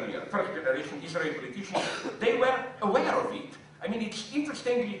 generations earlier, first generation Israeli politicians, they were aware of it. I mean, it's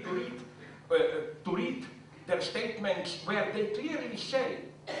interestingly to read their statements where they clearly say,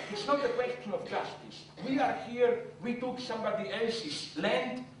 it's not a question of justice. We are here, we took somebody else's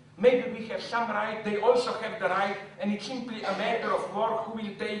land, maybe we have some right, they also have the right, and it's simply a matter of war, who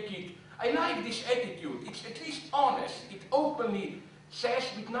will take it. I like this attitude, it's at least honest, it openly says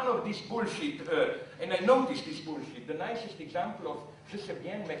with none of this bullshit, and I noticed this bullshit. The nicest example of je sais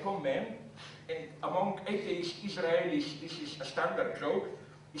bien, mais quand même, and among atheist Israelis, this is a standard joke,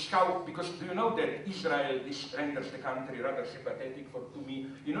 is how, because do you know that Israel, this renders the country rather sympathetic to me,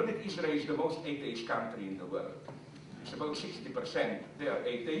 you know that Israel is the most atheist country in the world. It's about 60%, they are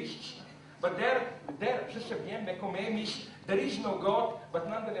atheists, but there, je sais bien, mais quand même is, there is no God, but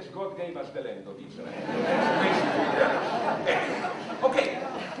nonetheless God gave us the land of Israel. Okay,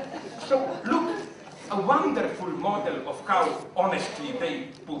 so look, a wonderful model of how honestly they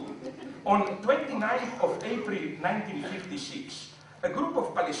put it. On 29th of April 1956, a group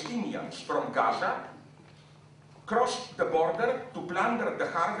of Palestinians from Gaza crossed the border to plunder the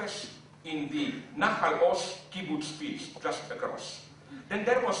harvest in the Nahal Oz kibbutz fields, just across. Then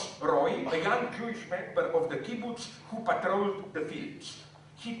there was Roy, a young Jewish member of the kibbutz who patrolled the fields.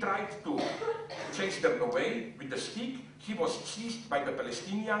 He tried to chase them away with a stick. He was seized by the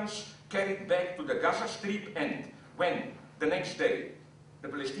Palestinians, carried back to the Gaza Strip, and when, the next day, the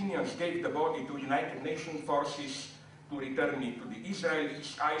Palestinians gave the body to United Nations forces to return it to the Israel,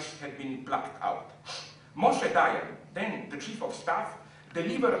 his eyes had been plucked out. Moshe Dayan, then the chief of staff,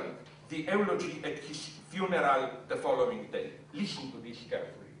 delivered the eulogy at his funeral the following day. Listen to this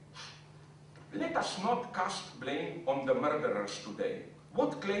carefully. Let us not cast blame on the murderers today.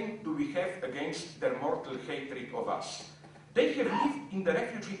 What claim do we have against their mortal hatred of us? They have lived in the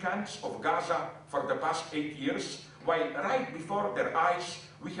refugee camps of Gaza for the past 8 years, while right before their eyes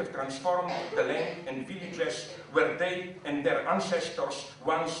we have transformed the land and villages where they and their ancestors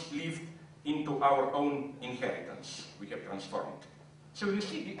once lived into our own inheritance. We have transformed. So you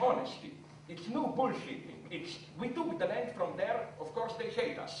see the honesty. It's no bullshitting. It's, we took the land from there, of course they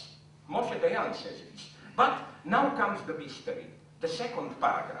hate us. Moshe Dayan says this. But now comes the mystery, the second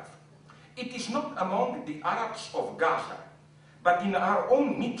paragraph. It is not among the Arabs of Gaza, but in our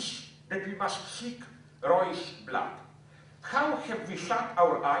own midst that we must seek Roy's blood. How have we shut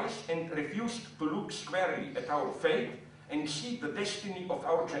our eyes and refused to look squarely at our fate and see the destiny of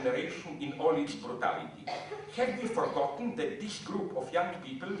our generation in all its brutality? Have we forgotten that this group of young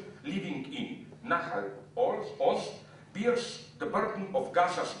people living in Nahal Oz bears the burden of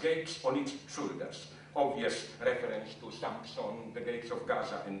Gaza's gates on its shoulders? Obvious reference to Samson, the gates of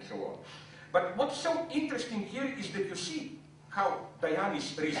Gaza, and so on. But what's so interesting here is that you see how Dayan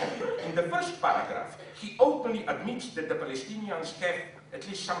is reasoning. In the first paragraph, he openly admits that the Palestinians have at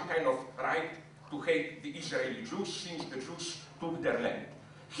least some kind of right to hate the Israeli Jews since the Jews took their land.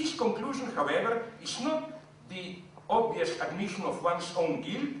 His conclusion, however, is not the obvious admission of one's own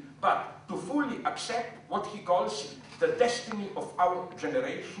guilt, but to fully accept what he calls the destiny of our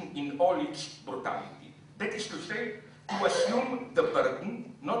generation in all its brutality. That is to say, to assume the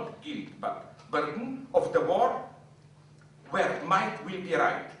burden, not guilt, but burden of the war where might will be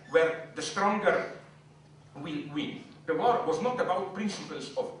right, where the stronger will win. The war was not about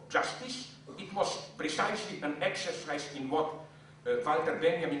principles of justice, it was precisely an exercise in what Walter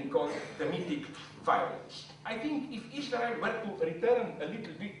Benjamin called the mythic violence. I think if Israel were to return a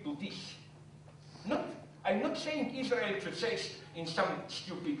little bit to this, I'm not saying Israel should say in some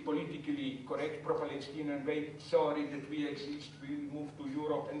stupid, politically correct pro-Palestinian way, sorry that we exist, we move to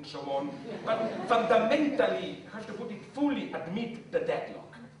Europe and so on, but fundamentally, have to put it, fully admit the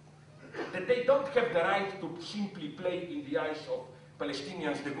deadlock. That they don't have the right to simply play in the eyes of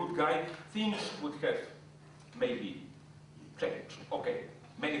Palestinians the good guy. Things would have maybe changed. Okay,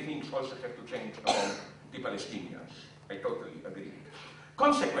 many things also have to change among the Palestinians. I totally agree.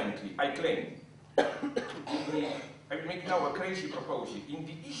 Consequently, I claim, I will make now a crazy proposal. In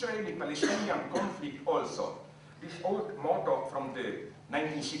the Israeli-Palestinian conflict also, this old motto from the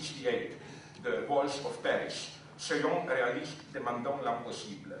 1968, the walls of Paris, soyons réalistes, demandons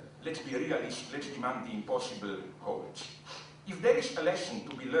l'impossible. Let's be realists, let's demand the impossible holds. If there is a lesson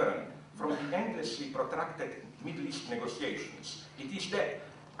to be learned from the endlessly protracted Middle East negotiations, it is that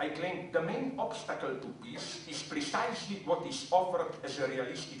I claim the main obstacle to peace is precisely what is offered as a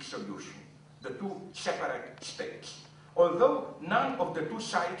realistic solution, the two separate states. Although none of the two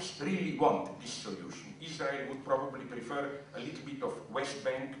sides really want this solution. Israel would probably prefer a little bit of West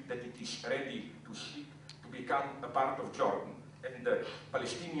Bank that it is ready to become a part of Jordan. And the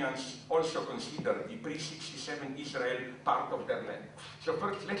Palestinians also consider the pre-67 Israel part of their land. So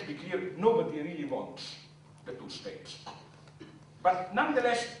first, let's be clear, nobody really wants the two states. But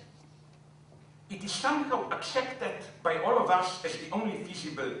nonetheless, it is somehow accepted by all of us as the only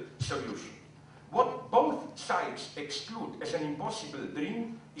feasible solution. What both sides exclude as an impossible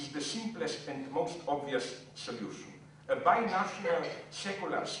dream is the simplest and most obvious solution. A binational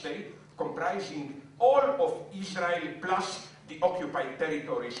secular state comprising all of Israel plus the occupied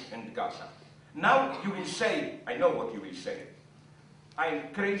territories and Gaza. Now you will say, I know what you will say,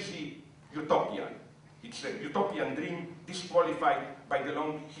 I'm crazy utopian. It's a utopian dream disqualified by the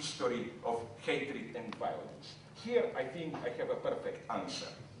long history of hatred and violence. Here I think I have a perfect answer.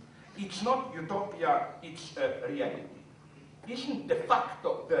 It's not utopia, it's a reality. Isn't de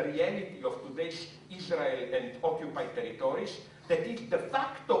facto the reality of today's Israel and occupied territories that it de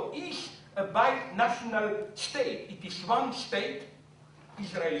facto is a binational state? It is one state.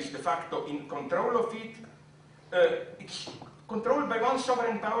 Israel is de facto in control of it. It's controlled by one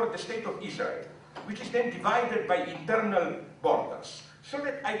sovereign power, the state of Israel, which is then divided by internal borders. So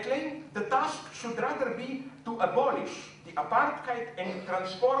that I claim the task should rather be to abolish the apartheid and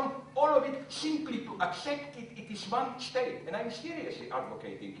transform all of it simply to accept it. It is one state. And I'm seriously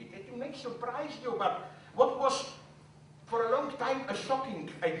advocating it. It may surprise you, but what was for a long time a shocking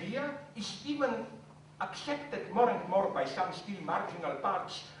idea is even accepted more and more by some still marginal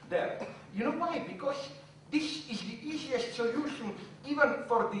parts there. You know why? Because this is the easiest solution even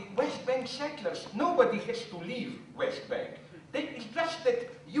for the West Bank settlers. Nobody has to leave West Bank. It's just that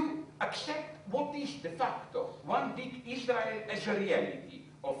you accept what is de facto one big Israel as a reality,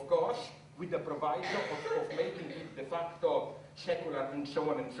 of course, with the proviso of making it de facto secular and so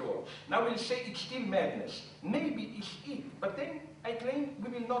on and so on. Now we'll say it's still madness. Maybe it's it, but then I claim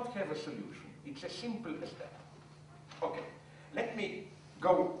we will not have a solution. It's as simple as that. Okay, let me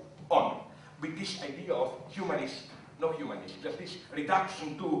go on with this idea of humanist, no humanist, just this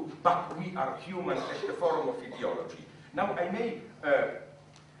reduction to, but we are human as the form of ideology. Now I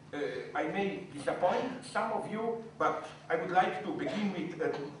may disappoint some of you, but I would like to begin with,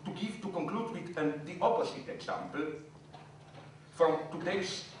 to conclude with the opposite example from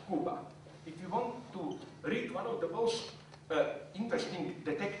today's Cuba. If you want to read one of the most interesting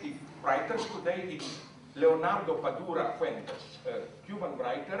detective writers today, it's Leonardo Padura Fuentes, a Cuban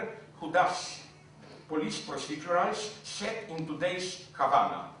writer who does police procedurals set in today's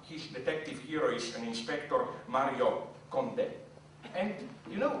Havana. His detective hero is an Inspector Mario Conde. And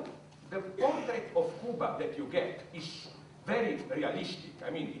you know, the portrait of Cuba that you get is very realistic. I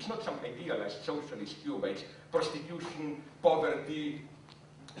mean, it's not some idealized socialist Cuba. It's prostitution, poverty,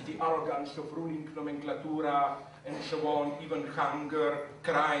 the arrogance of ruling nomenclatura, and so on, even hunger,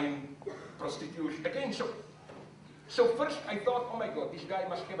 crime, prostitution. Again, so first I thought, oh my God, this guy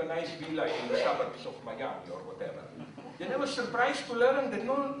must have a nice villa in the suburbs of Miami or whatever. Then I was surprised to learn that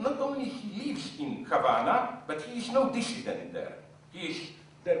not only he lives in Havana, but he is no dissident there. He is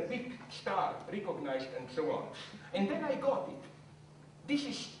their big star, recognized and so on. And then I got it. This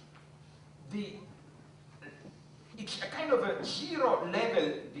is it's a kind of a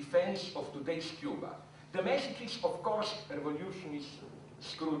zero-level defense of today's Cuba. The message is, of course, revolution is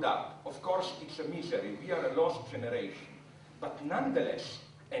screwed up. Of course, it's a misery. We are a lost generation. But nonetheless,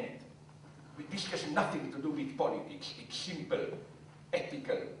 and this has nothing to do with politics, it's simple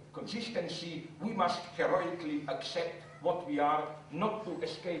ethical consistency. We must heroically accept what we are, not to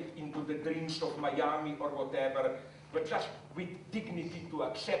escape into the dreams of Miami or whatever, but just with dignity to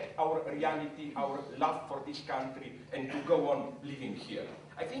accept our reality, our love for this country, and to go on living here.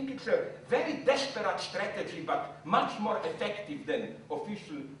 I think it's a very desperate strategy, but much more effective than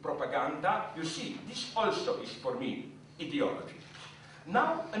official propaganda. You see, this also is, for me, ideology.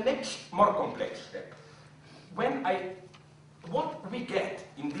 Now, a next, more complex step. What we get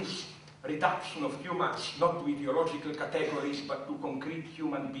in this reduction of humans, not to ideological categories, but to concrete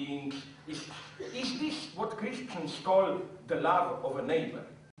human beings, is this what Christians call the love of a neighbor?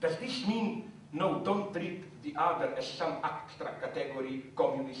 Does this mean, no, don't treat the other as some abstract category,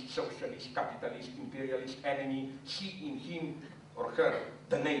 communist, socialist, capitalist, imperialist, enemy, see in him or her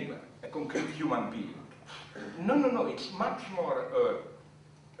the neighbor, a concrete human being? No, it's much more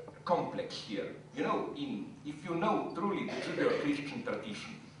complex here. You know, if you know truly the Judeo-Christian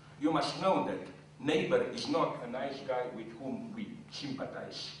tradition, you must know that neighbor is not a nice guy with whom we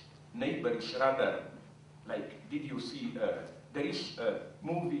sympathize. Neighbor is rather like, did you see, there is a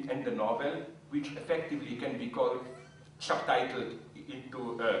movie and a novel which effectively can be called, subtitled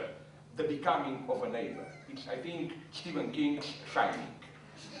into The Becoming of a Neighbor. It's, I think, Stephen King's Shining.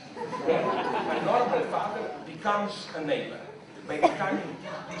 A normal father becomes a neighbor by becoming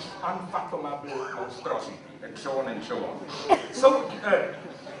this unfathomable monstrosity, and so on and so on. So,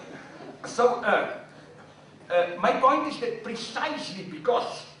 my point is that precisely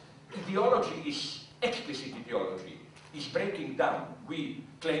because ideology is explicit ideology, is breaking down. We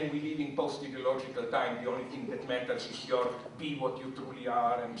claim we live in post-ideological time, the only thing that matters is your be what you truly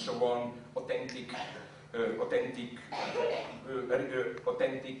are, and so on, authentic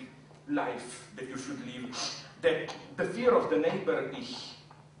life that you should live, that the fear of the neighbor is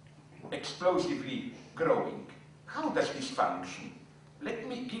explosively growing. How does this function? Let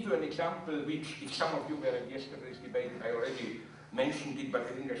me give you an example which, if some of you were at yesterday's debate, I already mentioned it, but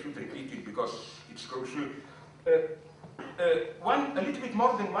I think I should repeat it because it's crucial. A little bit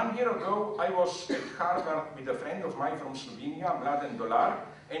more than 1 year ago, I was at Harvard with a friend of mine from Slovenia, Mladen Dolar,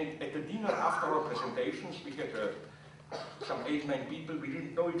 and at the dinner after our presentations, we had some 8-9 people, we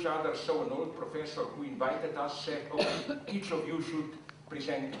didn't know each other, so an old professor who invited us said, okay, each of you should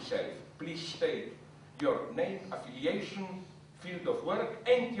present itself. Please state your name, affiliation, field of work,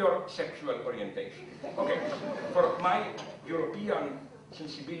 and your sexual orientation. Okay, for my European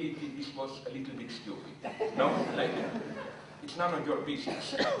sensibility, this was a little bit stupid. No, like, it's none of your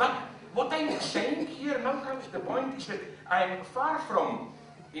business. But what I'm saying here, now comes the point, is that I'm far from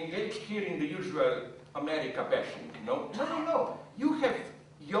engaged here in the usual America bashing. No. You have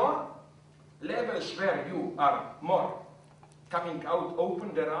your levels where you are more coming out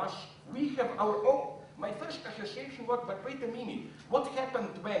open than us. We have our own. My first association was, but wait a minute, what happened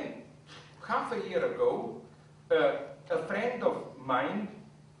when, half a year ago, a friend of mine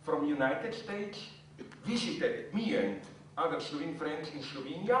from United States visited me and other Slovene friends in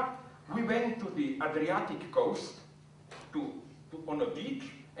Slovenia. We went to the Adriatic coast on a beach,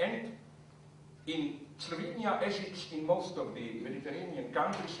 and in Slovenia, as it's in most of the Mediterranean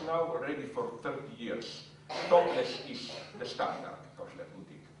countries now, already for 30 years, topless is the standard.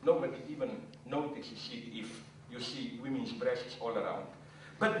 Nobody even notices it if you see women's breasts all around.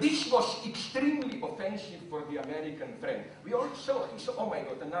 But this was extremely offensive for the American friend. We all saw, he saw, oh my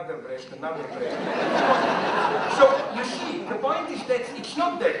God, another breast. So, you see, the point is that it's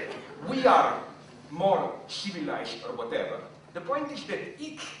not that we are more civilized or whatever. The point is that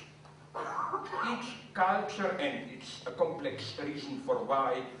each culture, and it's a complex reason for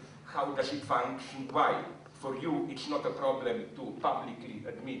why, how does it function, why. For you, it's not a problem to publicly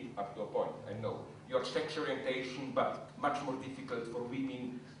admit up to a point, I know. Your sex orientation, but much more difficult for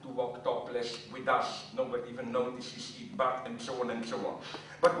women to walk topless with us. Nobody even notices it, but, and so on and so on.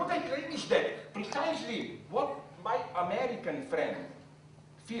 But what I claim is that precisely what my American friend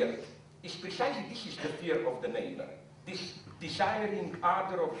feared is precisely this is the fear of the neighbor. This desiring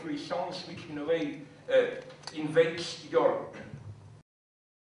ardor of jouissance, which in a way invades your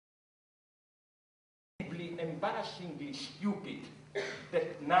embarrassingly stupid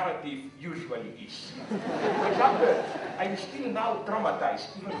that narrative usually is. For example, I'm still now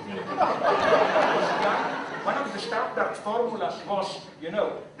traumatized, even thinking about it. One of the standard formulas was, you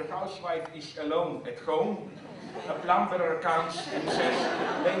know, the housewife is alone at home, a plumber comes and says,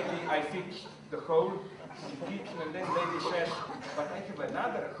 lady, I fixed the hole in the kitchen, and then lady says, but I have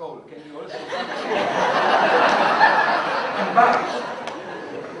another hole, can you also fix it? Embarrassed.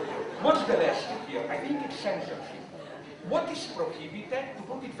 What's the lesson here? I think it's censorship. What is prohibited, to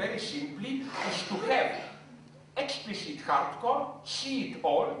put it very simply, is to have explicit hardcore, see it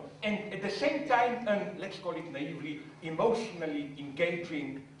all, and at the same time, let's call it naively, emotionally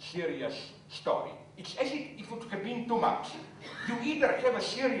engaging, serious story. It's as if it would have been too much. You either have a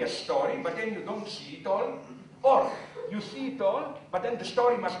serious story, but then you don't see it all, or you see it all, but then the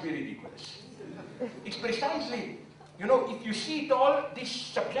story must be ridiculous. It's precisely, you know, if you see it all, this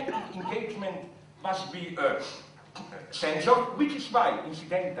subjective engagement must be censored, which is why,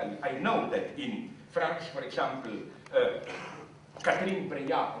 incidentally, I know that in France, for example, Catherine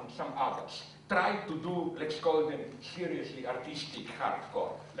Breillat and some others try to do, let's call them seriously artistic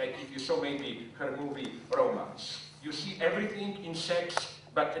hardcore. Like if you saw maybe her movie Romance. You see everything in sex,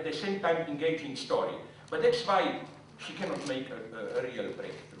 but at the same time engaging story. But that's why she cannot make a real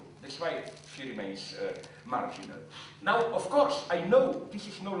breakthrough. That's why she remains marginal. Now, of course, I know this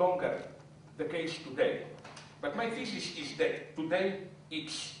is no longer the case today. But my thesis is that today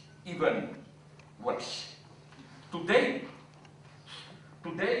it's even worse. Today,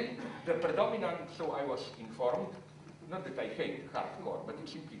 Today, the predominant, so I was informed, not that I hate hardcore, but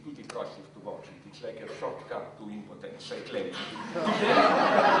it's simply too depressive to watch it. It's like a shortcut to impotence, I claim. Today,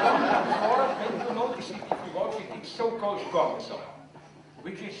 and you notice it if you watch it, it's so-called gonzo,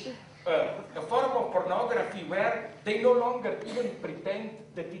 which is a form of pornography where they no longer even pretend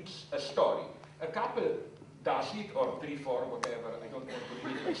that it's a story. A couple does it, or 3, 4, whatever. I don't want to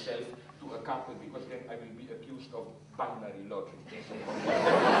limit myself to a couple because then I will be accused of binary logic. 3, 4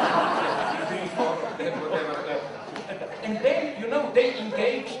 of them, whatever. And then, you know, they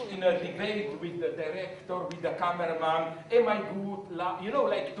engage in a debate with the director, with the cameraman. Am I good? You know,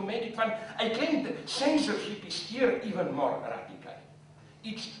 like to make it fun. I claim that censorship is here even more radical.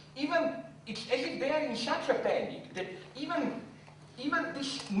 It's as if they are in such a panic that even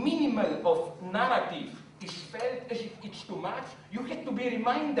this minimal of narrative is felt as if it's too much. You had to be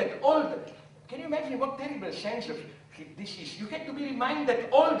reminded all the... Can you imagine what terrible censorship this is? You had to be reminded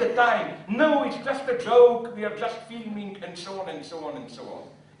all the time, no, it's just a joke, we are just filming, and so on, and so on, and so on.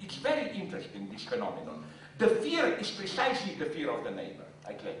 It's very interesting, this phenomenon. The fear is precisely the fear of the neighbor,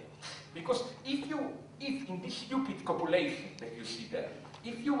 I claim. Because if in this stupid copulation that you see there,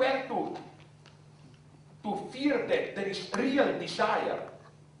 if you were to fear that there is real desire,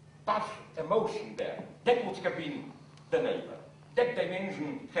 passion, emotion there, that would have been the neighbor. That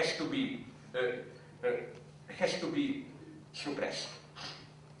dimension has to be suppressed.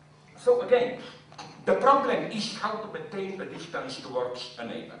 So again, the problem is how to maintain a distance towards a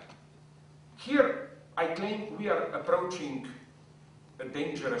neighbor. Here, I claim we are approaching a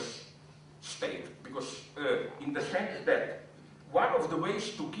dangerous state, because in the sense that one of the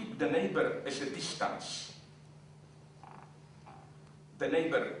ways to keep the neighbor as a distance, the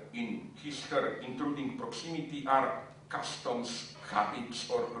neighbor in his/her intruding proximity, are customs, habits,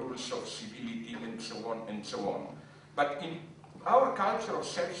 or rules of civility, and so on and so on. But in our culture of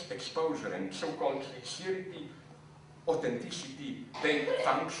self-exposure and so-called sincerity, authenticity, they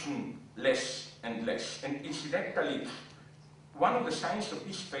function less and less. And incidentally, one of the signs of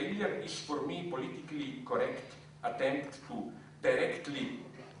this failure is, for me, politically correct attempt to directly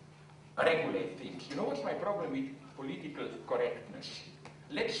regulate things. You know what's my problem with political correctness?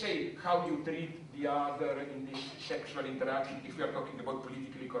 Let's say how you treat the other in this sexual interaction, if we are talking about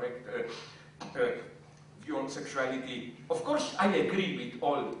politically correct view on sexuality. Of course, I agree with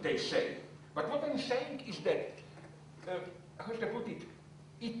all they say. But what I'm saying is that, how should I put it,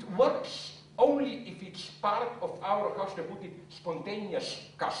 it works only if it's part of our, how should I put it,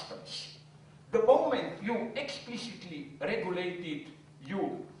 spontaneous customs. The moment you explicitly regulate it,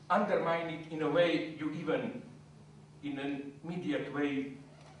 you undermine it in a way you even, in an immediate way,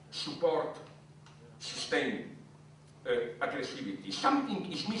 support, sustain aggressivity. Something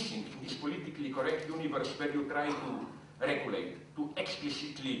is missing in this politically correct universe where you try to regulate, to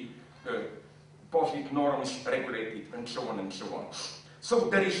explicitly posit norms, regulate it, and so on and so on. So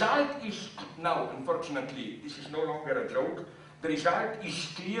the result is now, unfortunately, this is no longer a joke, the result is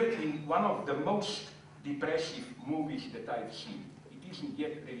clear in one of the most depressive movies that I've seen. It isn't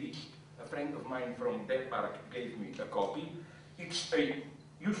yet released. A friend of mine from Denmark gave me a copy. It's a,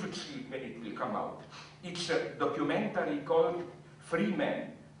 you should see when it will come out. It's a documentary called Free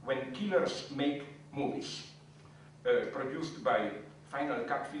Men, When Killers Make Movies, produced by Final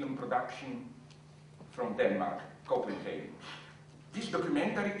Cut Film Production from Denmark, Copenhagen. This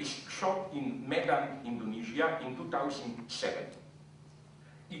documentary is shot in Medan, Indonesia in 2007.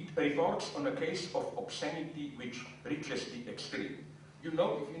 It reports on a case of obscenity which reaches the extreme. You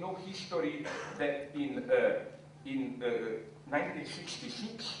know, if you know history, that in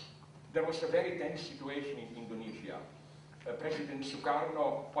 1966, there was a very tense situation in Indonesia. President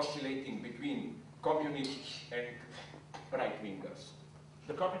Sukarno oscillating between communists and right-wingers.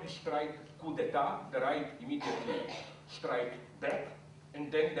 The communists tried coup d'etat, the right immediately strike back, and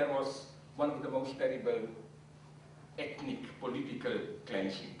then there was one of the most terrible ethnic political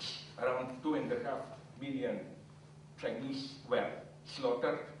cleansings. Around 2.5 million Chinese were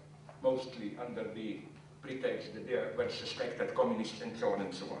slaughtered, mostly under the pretext that they were suspected communists and so on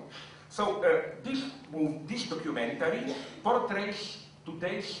and so on. So this documentary portrays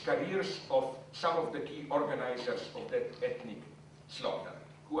today's careers of some of the key organizers of that ethnic slaughter,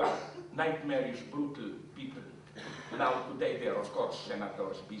 who are nightmarish, brutal people. Now, today, they are, of course,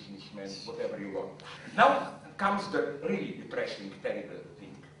 senators, businessmen, whatever you want. Now comes the really depressing, terrible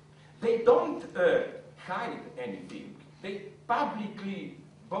thing. They don't hide anything. They publicly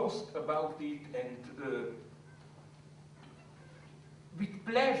boast about it and with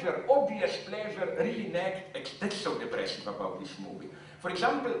pleasure, obvious pleasure, reenact. That's so depressive about this movie. For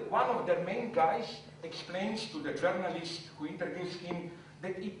example, one of their main guys explains to the journalist who interviews him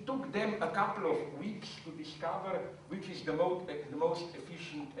that it took them a couple of weeks to discover which is the most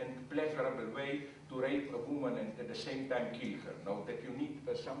efficient and pleasurable way to rape a woman and at the same time kill her. Now that you need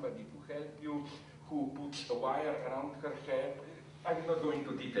somebody to help you, who puts a wire around her head. I'm not going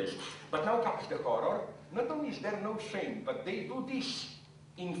into details. But now comes the horror. Not only is there no shame, but they do this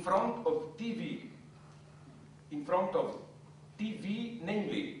in front of TV. In front of TV,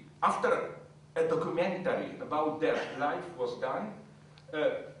 namely, after a documentary about their life was done,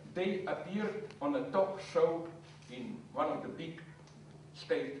 they appeared on a talk show in one of the big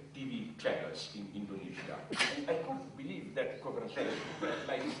state TV channels in Indonesia. And I couldn't believe that conversation.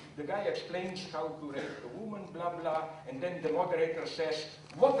 Like, the guy explains how to rape a woman, blah, blah, and then the moderator says,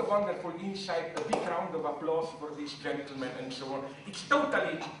 what a wonderful insight, a big round of applause for this gentleman, and so on. It's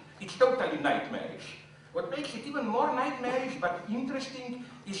totally nightmarish. What makes it even more nightmarish but interesting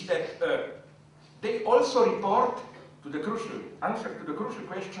is that they also report to the answer to the crucial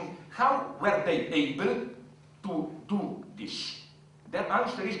question, how were they able to do this? Their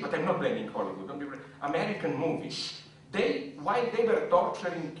answer is, but I'm not blaming Hollywood, don't be afraid, American movies. While they were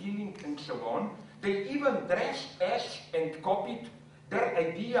torturing, killing, and so on, they even dressed as and copied their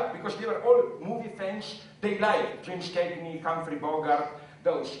idea, because they were all movie fans. They liked James Cagney, Humphrey Bogart,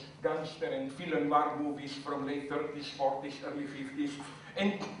 those gangster and film noir movies from late 30s, 40s, early 50s.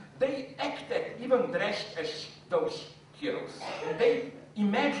 And they acted, even dressed as those heroes. And they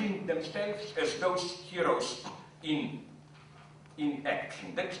imagined themselves as those heroes in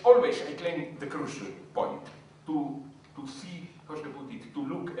action. That's always, I claim, the crucial point. To see, how to put it, to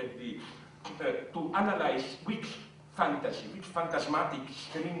look at the, to analyze which fantasy, which phantasmatic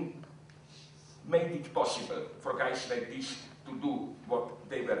screen made it possible for guys like this to do what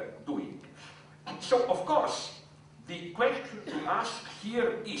they were doing. So, of course, the question to ask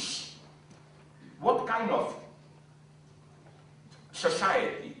here is, what kind of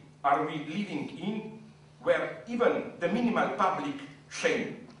society are we living in where even the minimal public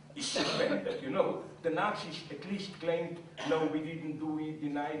shame is suspended? You know, the Nazis at least claimed, no, we didn't do it,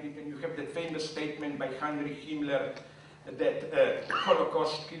 denied it, and you have that famous statement by Heinrich Himmler that the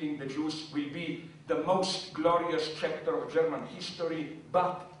Holocaust, killing the Jews, will be the most glorious chapter of German history,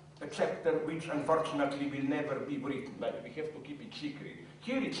 but a chapter which unfortunately will never be written. Like, we have to keep it secret.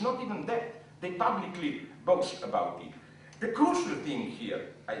 Here it's not even that. They publicly boast about it. The crucial thing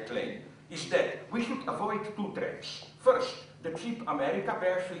here, I claim, is that we should avoid two traps. First, the cheap America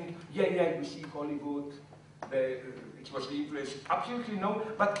bashing, yeah, we see Hollywood, it was the influence, absolutely no,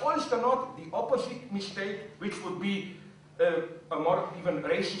 but also not the opposite mistake, which would be a more even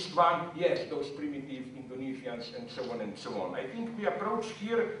racist one, yes, those primitive Indonesians and so on and so on. I think we approach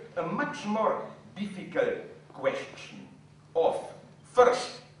here a much more difficult question of,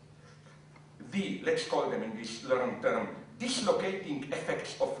 first, the, let's call them in this learned term, dislocating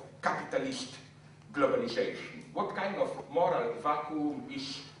effects of capitalist globalization. What kind of moral vacuum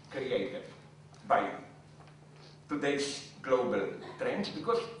is created by today's global trends?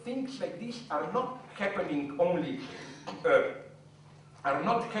 Because things like this are not happening only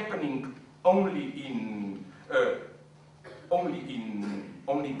in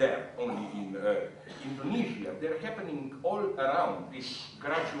Indonesia. They're happening all around. This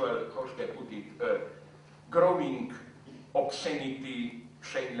gradual, how should I put it, growing obscenity,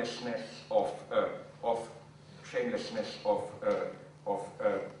 shamelessness of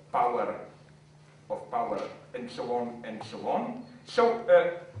power, and so on and so on. So,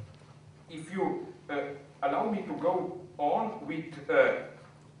 if you allow me to go on with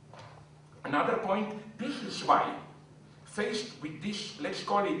another point, this is why, faced with this, let's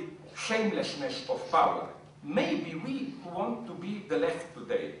call it shamelessness of power, maybe we who want to be the left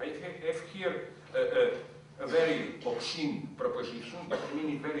today, I have here a very obscene proposition, but I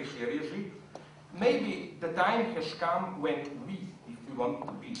mean it very seriously. Maybe the time has come when we, if we want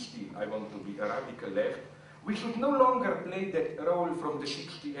to be still, I want to be a radical left, we should no longer play that role from the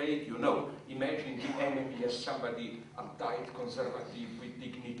 68, you know, imagine the enemy as somebody uptight, conservative, with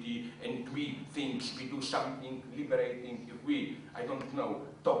dignity, and we think we do something liberating if we, I don't know,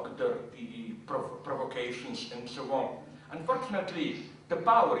 talk dirty, provocations, and so on. Unfortunately, the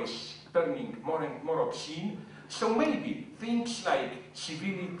power is turning more and more obscene, so maybe things like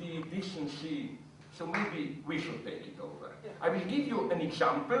civility, decency, so maybe we should take it over. Yeah. I will give you an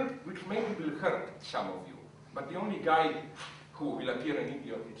example which maybe will hurt some of you, but the only guy who will appear an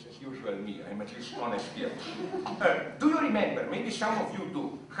idiot is as usual me. I'm at least honest here. Do you remember, maybe some of you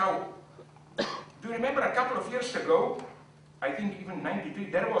do, do you remember a couple of years ago, I think even 93,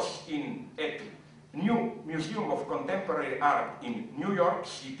 there was at New Museum of Contemporary Art in New York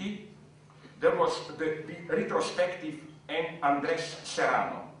City, there was the retrospective and Andres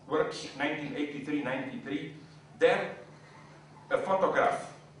Serrano, works 1983-93. There, a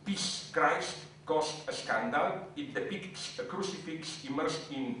photograph, Peace Christ, caused a scandal. It depicts a crucifix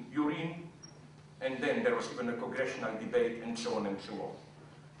immersed in urine, and then there was even a congressional debate, and so on and so on.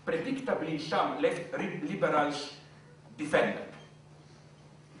 Predictably, some left liberals defended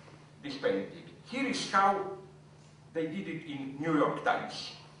this painting. Here is how they did it in New York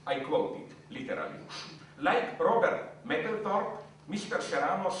Times. I quote it literally. Like Robert Mapplethorpe, Mr.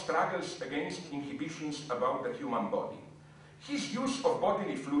 Serrano struggles against inhibitions about the human body. His use of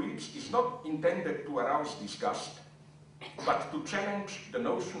bodily fluids is not intended to arouse disgust, but to challenge the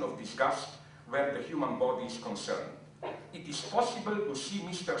notion of disgust where the human body is concerned. It is possible to see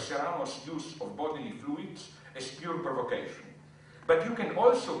Mr. Serrano's use of bodily fluids as pure provocation. But you can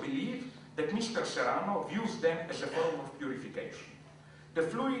also believe that Mr. Serrano views them as a form of purification. The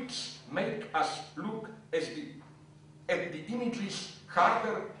fluids make us look at the images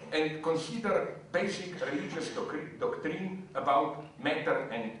harder and consider basic religious doctrine about matter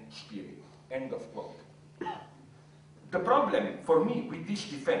and spirit. End of quote. The problem for me with this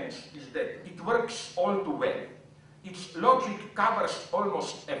defense is that it works all too well. Its logic covers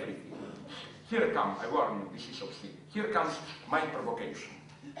almost everything. Here comes, I warn you, this is obscene. Here comes my provocation.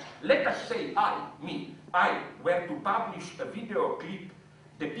 Let us say I were to publish a video clip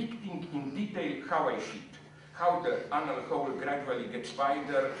depicting in detail how I shit. How the anal hole gradually gets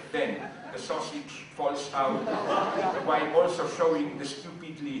wider, then the sausage falls out, while also showing the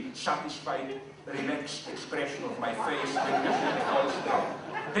stupidly satisfied, relaxed expression of my face when the shit falls down.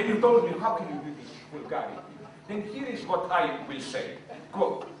 Then you told me, how can you do this vulgarity? Then here is what I will say.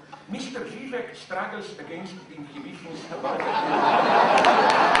 Quote, Mr. Zizek struggles against inhibitions about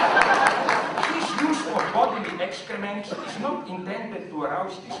his use of bodily excrements is not intended to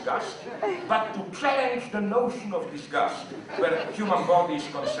arouse disgust, but to challenge the notion of disgust where the human body is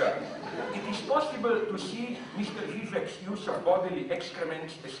concerned. It is possible to see Mr. Zizek's use of bodily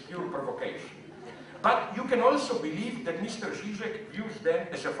excrements as pure provocation. But you can also believe that Mr. Zizek views them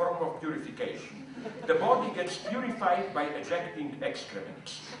as a form of purification. The body gets purified by ejecting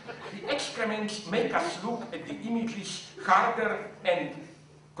excrements. The excrements make us look at the images harder and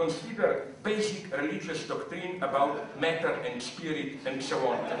consider basic religious doctrine about matter and spirit and so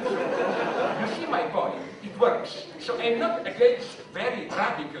on. You see my point? It works. So I'm not against very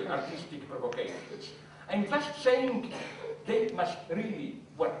radical artistic provocations. I'm just saying they must really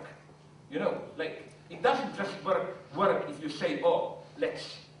work. You know, like, it doesn't just work if you say, oh,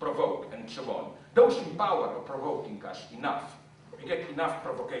 let's provoke and so on. Those in power are provoking us enough. We get enough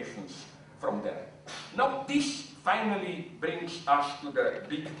provocations from them. Now, this finally brings us to the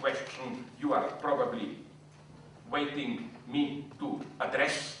big question you are probably waiting me to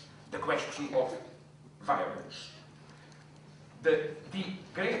address, the question of violence. The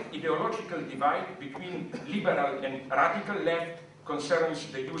great ideological divide between liberal and radical left concerns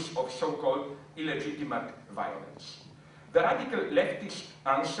the use of so-called illegitimate violence. The radical leftist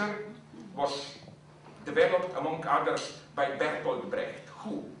answer was developed, among others, by Bertolt Brecht,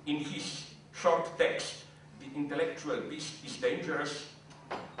 who, in his short text, The Intellectual Beast is Dangerous,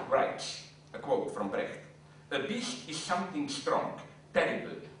 writes, a quote from Brecht, "A beast is something strong,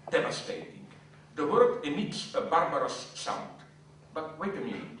 terrible, devastating. The word emits a barbarous sound." But wait a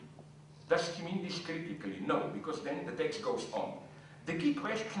minute. Does he mean this critically? No, because then the text goes on. The key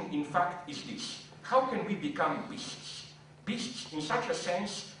question, in fact, is this. How can we become beasts? Beasts in such a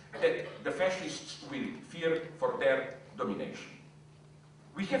sense that the fascists will fear for their domination.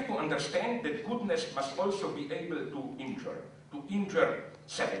 We have to understand that goodness must also be able to injure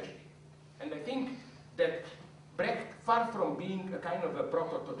savagely. And I think that Brecht, far from being a kind of a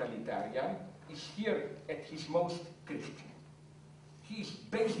proto-totalitarian, is here at his most Christian. He is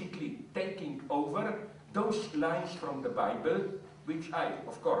basically taking over those lines from the Bible, which I,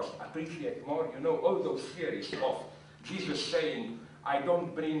 of course, appreciate more. You know, all those theories of Jesus saying, I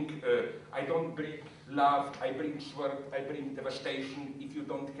don't bring love, I bring sword, I bring devastation. If you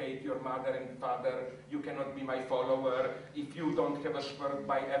don't hate your mother and father, you cannot be my follower. If you don't have a sword,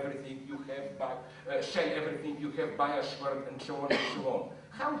 buy everything you have, sell everything you have, buy a sword, and so on and so on.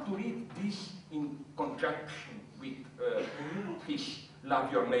 How to read this in conjunction with his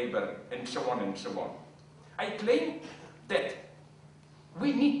love your neighbor, and so on and so on. I claim that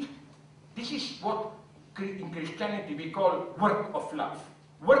we need, this is what in Christianity we call work of love.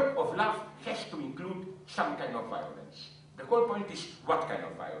 Work of love has to include some kind of violence. The whole point is what kind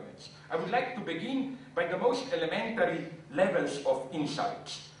of violence. I would like to begin by the most elementary levels of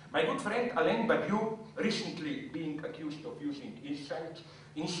insults. My good friend Alain Badiou, recently being accused of using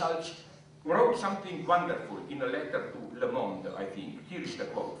insults, wrote something wonderful in a letter to Le Monde, I think. Here is the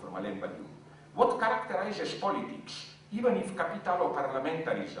quote from Alain Badiou. What characterizes politics, even if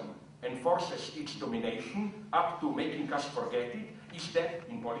capitalo-parliamentarism enforces its domination up to making us forget it, is that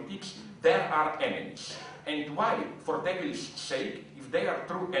in politics there are enemies. And why, for devil's sake, if they are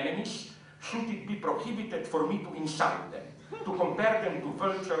true enemies, should it be prohibited for me to insult them, to compare them to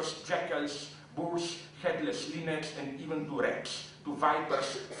vultures, jackals, bulls, headless linnets, and even to rats, to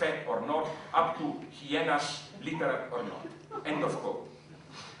vipers, fat or not, up to hyenas, literate or not. End of quote.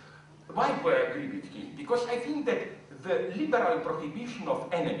 Why do I agree with him? Because I think that the liberal prohibition of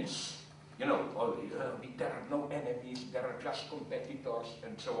enemies, you know, there are no enemies, there are just competitors,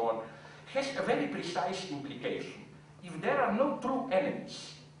 and so on, has a very precise implication. If there are no true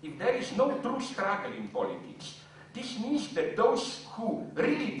enemies, if there is no true struggle in politics, this means that those who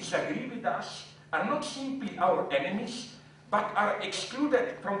really disagree with us are not simply our enemies, but are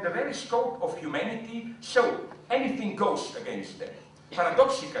excluded from the very scope of humanity, so anything goes against them.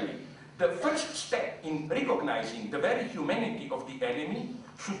 Paradoxically, the first step in recognizing the very humanity of the enemy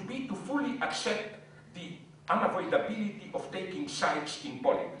should be to fully accept the unavoidability of taking sides in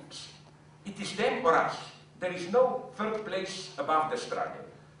politics. It is them or us. There is no third place above the struggle.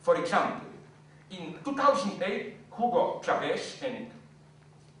 For example, in 2008, Hugo Chavez, and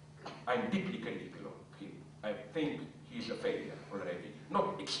I'm deeply critical of him, I think he's a failure already.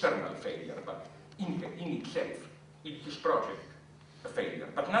 Not external failure, but in itself, in his project, a failure.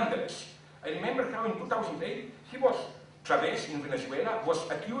 But nonetheless, I remember how in 2008, Chavez in Venezuela was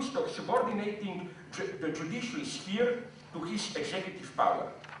accused of subordinating the judicial sphere to his executive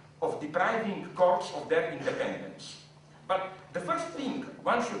power, of depriving courts of their independence. But the first thing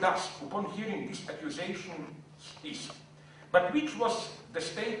one should ask upon hearing this accusation is, but which was the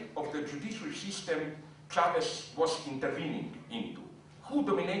state of the judicial system Chavez was intervening into? Who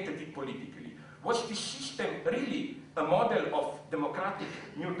dominated it politically? Was this system really a model of democratic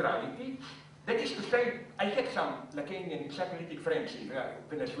neutrality? That is to say, I had some Lacanian psychoanalytic friends in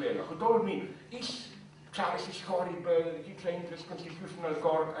Venezuela who told me, Chavez is horrible, he changed his constitutional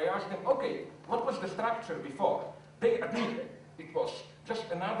court. I asked them, okay, what was the structure before? They admitted it was just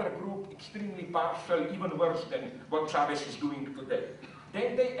another group, extremely partial, even worse than what Chavez is doing today.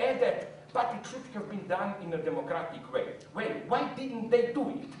 Then they added, but it should have been done in a democratic way. Well, why didn't they do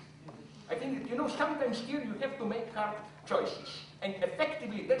it? I think, you know, sometimes here you have to make hard choices. And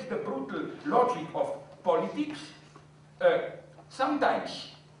effectively, that's the brutal logic of politics.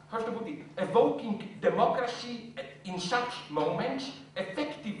 Sometimes, how to put it, evoking democracy in such moments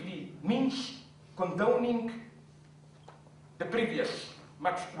effectively means condoning the previous,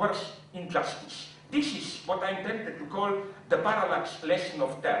 much worse injustice. This is what I'm tempted to call the parallax lesson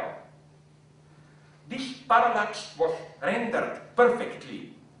of terror. This parallax was rendered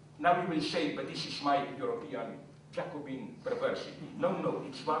perfectly. Now you will say, but this is my European Jacobin perversity. No,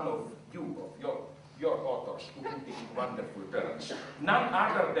 it's one of you, of your authors, who put it in wonderful terms. None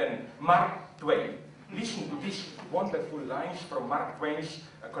other than Mark Twain. Listen to these wonderful lines from Mark Twain's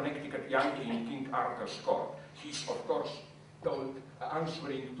Connecticut Yankee in King Arthur's Court. He's, of course,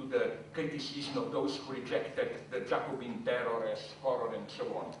 answering to the criticism of those who rejected the Jacobin terror as horror and so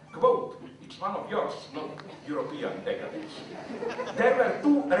on. Quote, it's one of yours, not European decadence. There were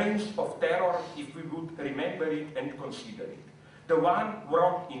two reigns of terror, if we would remember it and consider it. The one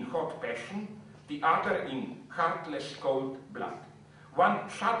wrought in hot passion, the other in heartless cold blood. One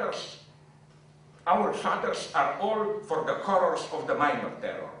shudders, our shudders are all for the horrors of the minor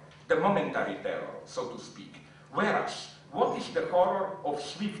terror, the momentary terror, so to speak. Whereas, what is the horror of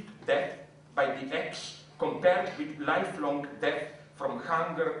swift death by the axe compared with lifelong death from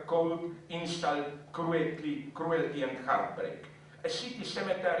hunger, cold, insult, cruelty and heartbreak? A city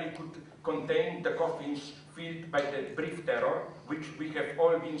cemetery could contain the coffins filled by that brief terror, which we have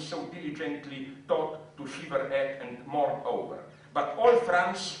all been so diligently taught to shiver at and mourn over. But all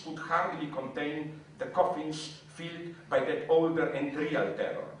France could hardly contain the coffins filled by that older and real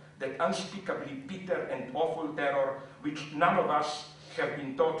terror, that unspeakably bitter and awful terror which none of us have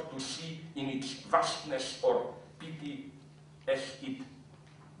been taught to see in its vastness or pity as it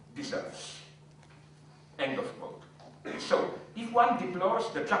deserves. End of quote. So, if one deplores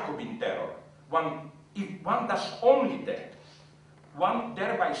the Jacobin terror, if one does only that, one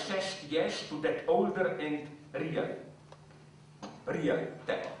thereby says yes to that older and real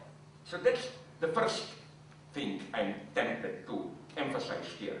terror. So that's the first thing I'm tempted to emphasize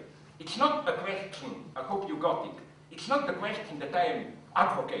here. It's not a question, I hope you got it, it's not the question that I am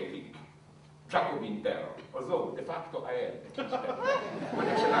advocating Jacobin terror, although de facto I am, but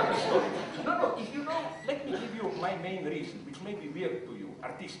that's another story. No, if you know, let me give you my main main reason, which may be weird to you,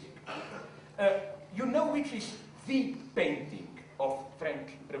 artistic. You know which is the painting of French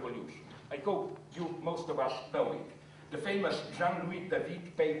Revolution. I hope you, most of us, know it. The famous Jean-Louis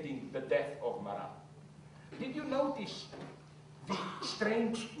David painting, The Death of Marat. Did you notice the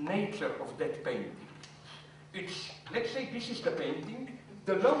strange nature of that painting? It's, let's say this is the painting.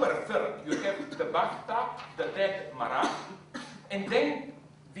 The lower third, you have the bathtub, the dead Marat, and then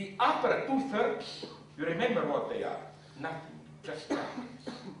the upper 2/3, you remember what they are? Nothing, just nothing.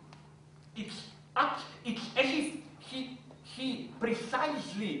 It's as if he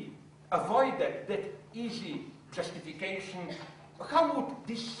precisely avoided that easy justification. How would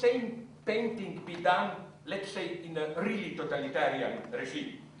this same painting be done, let's say, in a really totalitarian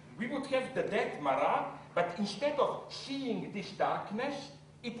regime? We would have the dead Marat, but instead of seeing this darkness,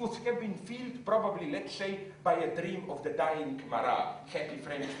 it would have been filled probably, let's say, by a dream of the dying Marat. Happy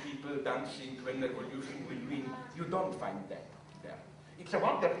French people dancing when the revolution will win. You don't find that there. It's a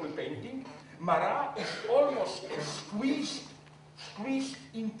wonderful painting. Marat is almost squeezed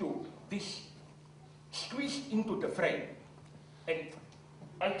into the frame. And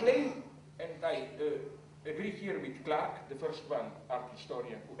I claim, and I agree here with Clark, the first one art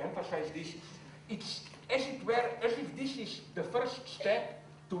historian who emphasized this, it's as it were, as if this is the first step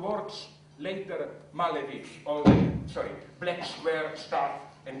towards later Malevich, or Black Square stuff,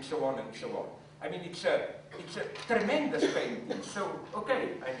 and so on and so on. I mean, it's a tremendous painting. So,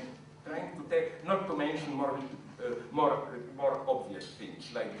 okay, I'm trying to take, not to mention more obvious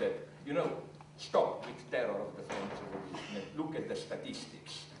things like that. You know, stop with terror of the French Revolution. Look at the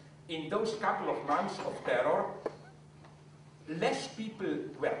statistics. In those couple of months of terror, less people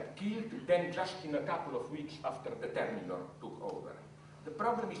were killed than just in a couple of weeks after the Terminor took over. The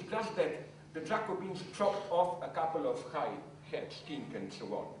problem is just that the Jacobins chopped off a couple of high heads, king and so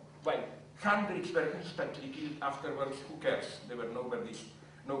on, while hundreds were instantly killed afterwards. Who cares? There were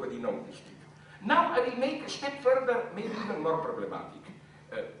nobody noticed it. Now I will make a step further, maybe even more problematic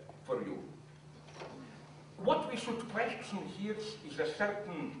for you. What we should question here is a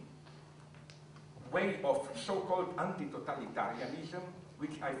certain way of so-called anti-totalitarianism,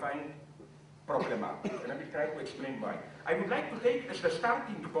 which I find problematic, and I will try to explain why. I would like to take as the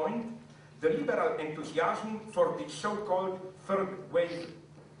starting point the liberal enthusiasm for the so-called third wave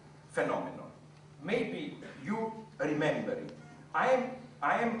phenomenon. Maybe you remember it. I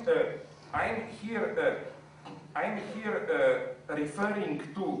am here referring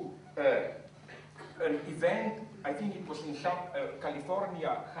to an event. I think it was in some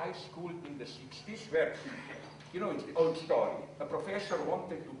California high school in the 60s, where, you know, it's the old story. A professor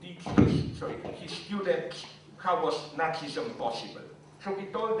wanted to teach his students how was Nazism possible. So he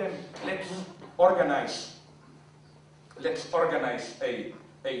told them, let's organize a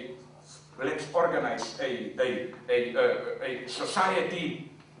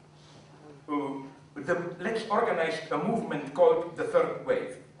society. Let's organize a movement called the Third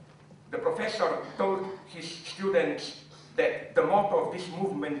Wave. The professor told his students that the motto of this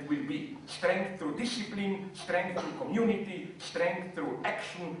movement will be strength through discipline, strength through community, strength through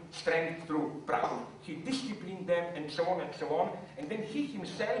action, strength through pride. He disciplined them and so on and so on. And then he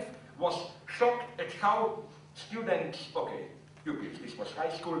himself was shocked at how students, pupils, this was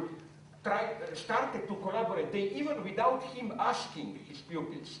high school, started to collaborate. They even, without him asking his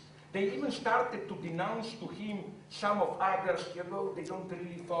pupils, they even started to denounce to him some of others, you know, they don't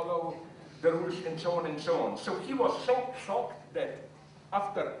really follow the rules and so on and so on. So he was so shocked that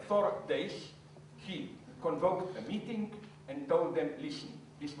after 4 days, he convoked a meeting and told them, listen,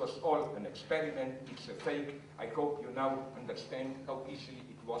 this was all an experiment, it's a fake. I hope you now understand how easily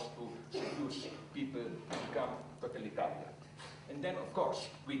it was to seduce people to become totalitarian. And then, of course,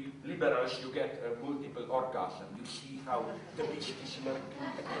 with liberals, you get a multiple orgasm. You see how the beast is lurking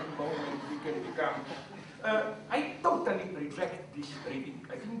at any moment we can become. I totally reject this reading.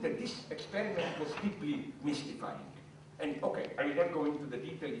 I think that this experiment was deeply mystifying. And I will not go into the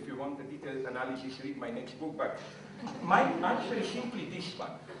detail. If you want the detailed analysis, read my next book. But my answer is simply this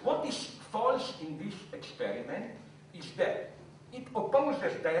one. What is false in this experiment is that it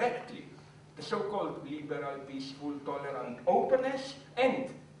opposes directly the so-called liberal, peaceful, tolerant openness and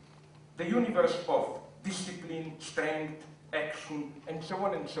the universe of discipline, strength, action, and so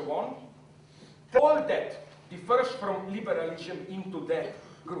on and so on. All that differs from liberalism into that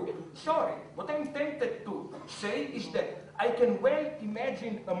group. Sorry, what I'm tempted to say is that I can well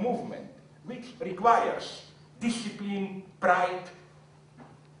imagine a movement which requires discipline, pride,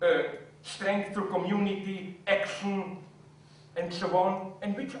 strength through community, action, and so on,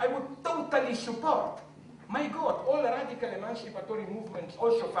 and which I would totally support. My God, all radical emancipatory movements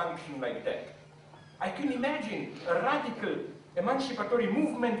also function like that. I can imagine a radical emancipatory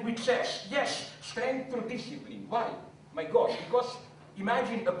movement which says, yes, strength through discipline. Why? My God, because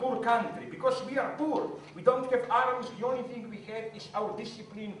imagine a poor country, because we are poor, we don't have arms, the only thing we have is our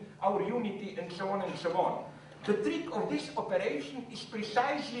discipline, our unity, and so on and so on. The trick of this operation is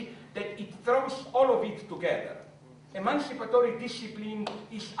precisely that it throws all of it together. Emancipatory discipline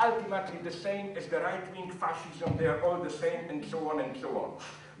is ultimately the same as the right-wing fascism, they are all the same, and so on and so on.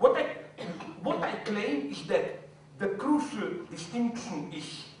 What I claim is that the crucial distinction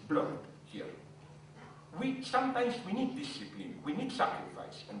is blurred here. Sometimes we need discipline, we need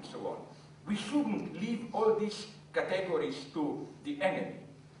sacrifice, and so on. We shouldn't leave all these categories to the enemy.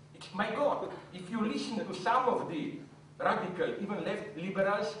 My God, if you listen to some of the radical, even left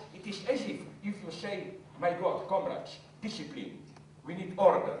liberals, it is as if you say, my God, comrades, discipline, we need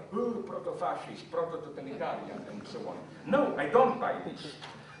order, proto-fascist, proto-totalitarian, and so on. No, I don't buy this.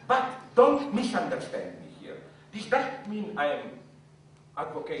 But don't misunderstand me here. This doesn't mean I am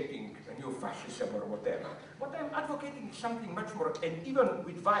advocating a new fascism or whatever. What I'm advocating is something much more, and even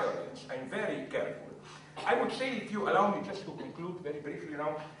with violence, I'm very careful. I would say, if you allow me just to conclude very briefly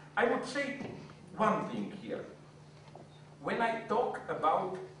now, I would say one thing here. When I talk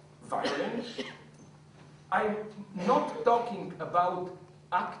about violence, I'm not talking about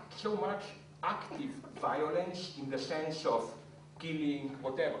so much active violence in the sense of killing,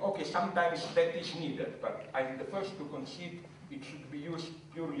 whatever. Okay, sometimes that is needed, but I'm the first to concede it should be used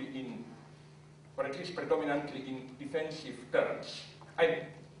purely in, or at least predominantly in defensive terms. I'm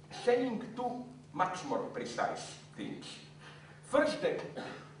saying two much more precise things. First, that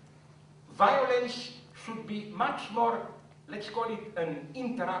violence should be much more, let's call it an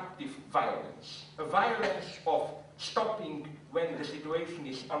interactive violence. A violence of stopping when the situation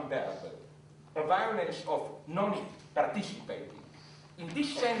is unbearable. A violence of non-participating. In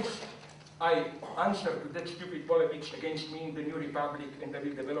this sense, I answer to that stupid polemics against me in the New Republic, and I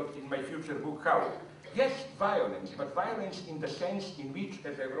will develop in my future book how. Yes, violence, but violence in the sense in which,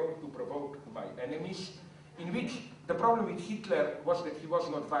 as I wrote, to provoke my enemies, in which the problem with Hitler was that he was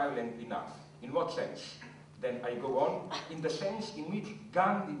not violent enough. In what sense? Then I go on. In the sense in which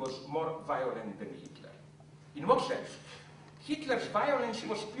Gandhi was more violent than Hitler. In what sense? Hitler's violence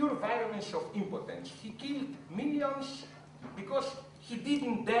was pure violence of impotence. He killed millions because he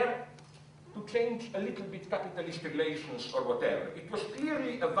didn't dare to change a little bit capitalist relations or whatever. It was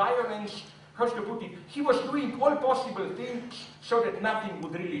clearly a violence, how to put it, he was doing all possible things so that nothing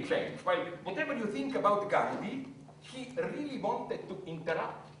would really change. While whatever you think about Gandhi, he really wanted to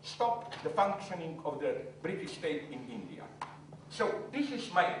stop the functioning of the British state in India. So this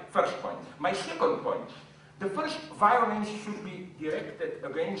is my first point. My second point, the first violence should be directed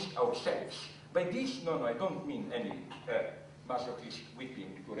against ourselves. By this, no, I don't mean any masochist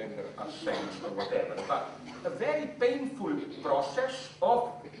whipping to render us saints or whatever, but a very painful process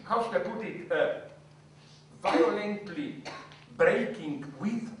of, how should I put it, violently breaking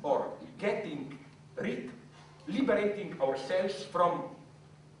with or getting rid, liberating ourselves from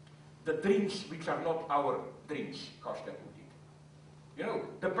the dreams which are not our dreams, how should I put it. You know,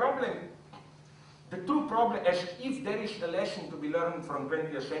 the problem, the true problem, as if there is a lesson to be learned from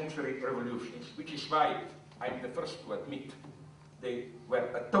 20th century revolutions, which is why I'm the first to admit they were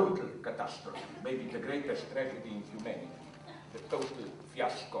a total catastrophe, maybe the greatest tragedy in humanity, the total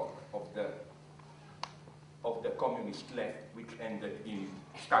fiasco of the communist left, which ended in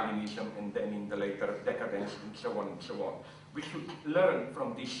Stalinism and then in the later decadence and so on and so on. We should learn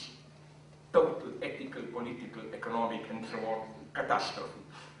from this total ethical, political, economic and so on catastrophe.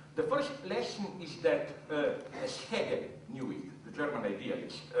 The first lesson is that, as Hegel knew it, the German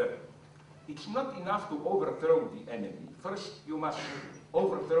idealist, it's not enough to overthrow the enemy. First, you must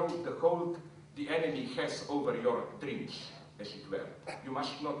overthrow the hold the enemy has over your dreams, as it were. You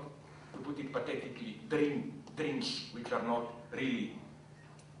must not, to put it pathetically, dream dreams which are not really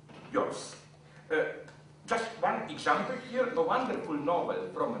yours. Just one example here, a wonderful novel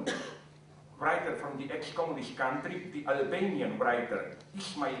from a writer from the ex-communist country, the Albanian writer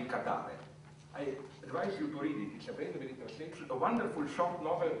Ismail Kadare. I advise you to read it. It's available in translation. A wonderful short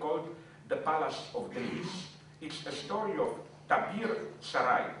novel called The Palace of Dreams. It's a story of Tabir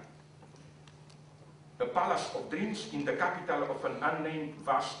Sarai, the Palace of Dreams in the capital of an unnamed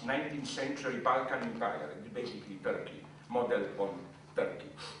vast 19th century Balkan empire, basically Turkey, modeled on Turkey.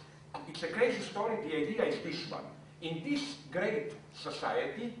 It's a crazy story. The idea is this one. In this great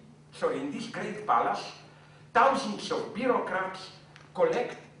society, in this great palace, thousands of bureaucrats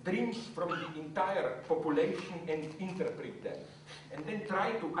collect dreams from the entire population and interpret them, and then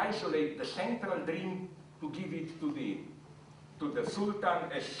try to isolate the central dream to give it to the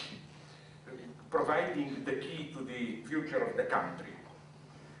Sultan as providing the key to the future of the country.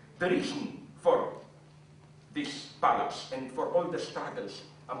 The reason for this palace and for all the struggles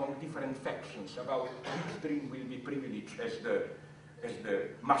among different factions about which dream will be privileged as the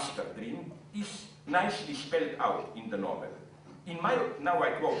master dream is nicely spelled out in the novel. Now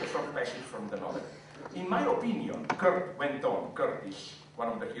I quote a short passage from the novel. In my opinion, Kurt went on, Kurt is one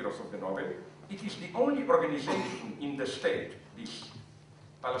of the heroes of the novel, it is the only organization in the state, this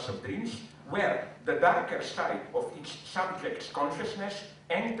Palace of Dreams, where the darker side of its subject's consciousness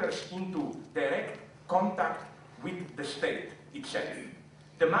enters into direct contact with the state itself.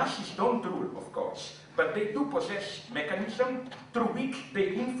 The masses don't rule, of course, but they do possess mechanism through which they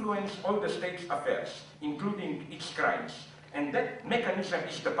influence all the state's affairs, including its crimes. And that mechanism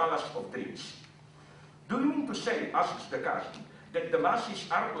is the Palace of Dreams. Do you mean to say, asks the cousin, that the masses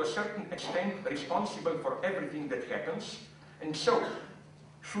are to a certain extent responsible for everything that happens, and so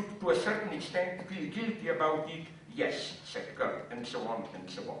should to a certain extent feel guilty about it? Yes, said Kurt, and so on and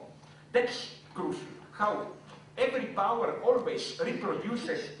so on. That's crucial. How every power always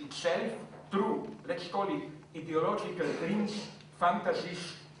reproduces itself through, let's call it, ideological dreams,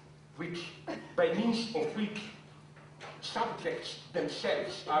 fantasies, which, by means of which subjects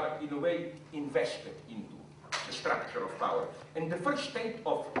themselves are, in a way, invested into the structure of power. And the first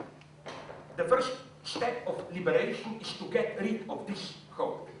step of liberation is to get rid of this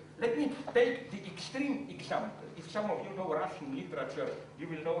hope. Let me take the extreme example. If some of you know Russian literature, you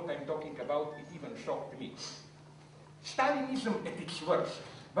will know what I'm talking about. It even shocked me. Stalinism at its worst.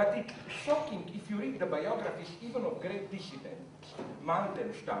 But it's shocking if you read the biographies even of great dissidents,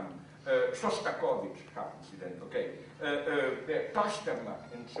 Mandelstam, Shostakovich,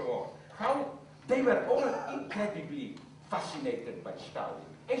 Pasternak, and so on. How they were all incredibly fascinated by Stalin,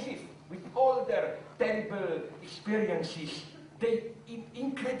 as if with all their terrible experiences, they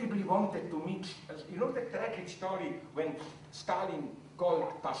incredibly wanted to meet. You know the tragic story when Stalin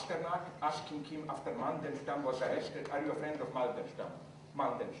called Pasternak, asking him after Mandelstam was arrested, "Are you a friend of Mandelstam?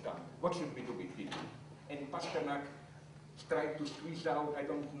 Mandelstam, what should we do with him?" And Pasternak tried to squeeze out, "I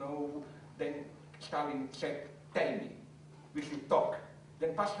don't know." Then Stalin said, "Tell me, we should talk."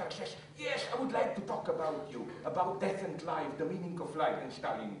 Then Pasternak says, "Yes, I would like to talk about you, about death and life, the meaning of life." And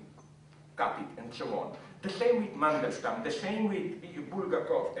Stalin cut it, and so on. The same with Mandelstam, the same with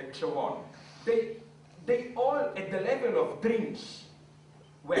Bulgakov, and so on. They all, at the level of dreams,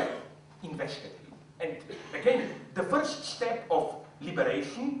 were invested in. And again, the first step of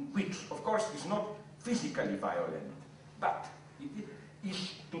liberation, which of course is not physically violent, but it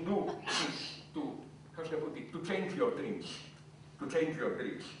is to do this, to, how should I put it, to change your dreams,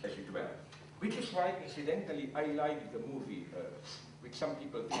 as it were. Which is why, incidentally, I like the movie, which some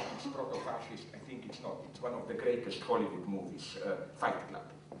people think it's proto-fascist. I think it's not. It's one of the greatest Hollywood movies, Fight Club.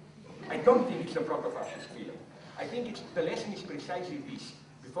 I don't think it's a proto-fascist film. I think the lesson is precisely this.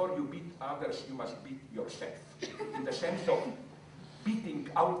 Before you beat others, you must beat yourself. In the sense of beating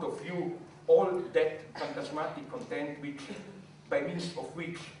out of you all that phantasmatic content by means of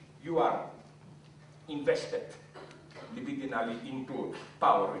which you are invested libidinally into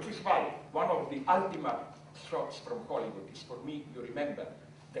power, which is why one of the ultimate shots from Hollywood is, for me, you remember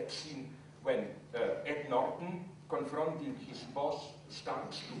that scene when Ed Norton, confronting his boss,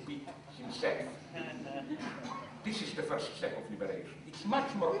 starts to beat himself. This is the first step of liberation. It's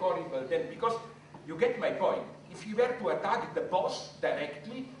much more horrible than, because you get my point. If he were to attack the boss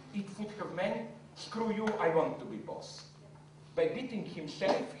directly, it would have meant, "Screw you, I want to be boss." By beating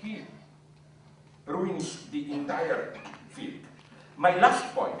himself, he ruins the entire field. My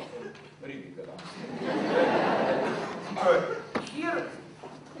last point, really the last. Here,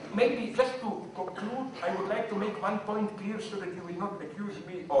 maybe just to conclude, I would like to make one point clear so that you will not accuse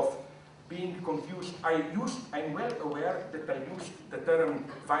me of being confused. I'm well aware that I used the term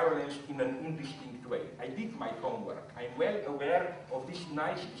violence in an indistinct way. I did my homework. I'm well aware of these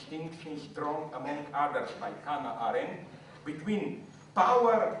nice distinctions drawn among others by Hannah Arendt between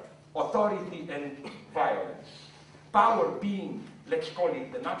power, authority, and violence. Power being, let's call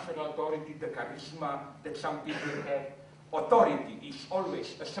it the natural authority, the charisma that some people have. Authority is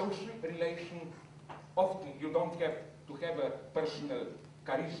always a social relation. Often you don't have to have a personal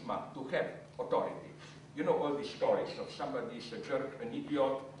charisma to have authority. You know all these stories of somebody is a jerk, an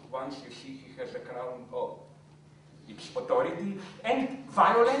idiot. Once you see he has a crown, oh, it's authority. And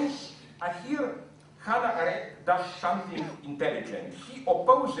violence, here Hannah Arendt does something intelligent. He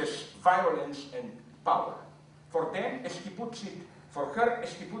opposes violence and power. For them, as he puts it, for her,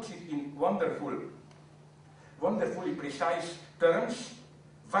 as he puts it in wonderfully precise terms,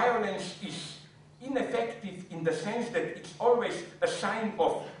 violence is ineffective in the sense that it's always a sign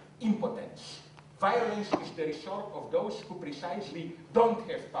of impotence. violence is the resort of those who precisely don't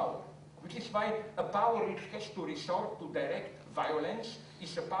have power. Which is why a power which has to resort to direct violence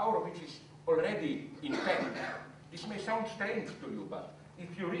is a power which is already intent. This may sound strange to you, but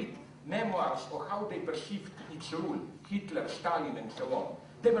if you read memoirs of how they perceived its rule, Hitler, Stalin, and so on,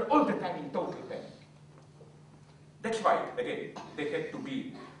 they were all the time in total panic. That's why, again, they had to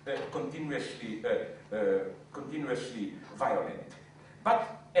be continuously violent. But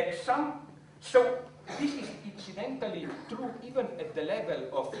at so this is incidentally true even at the level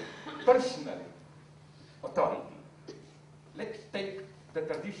of personal authority. Let's take the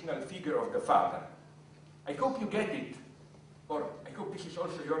traditional figure of the father. I hope you get it, or I hope this is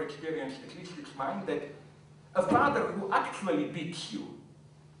also your experience, at least it's mine, that a father who actually beats you,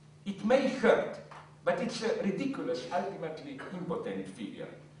 it may hurt, but it's a ridiculous, ultimately impotent figure.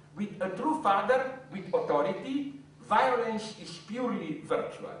 With a true father, with authority, violence is purely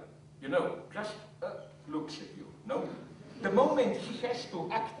virtual. You know, just looks at you, no? The moment he has to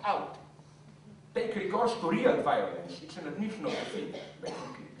act out, take recourse to real violence, it's an admission of defeat,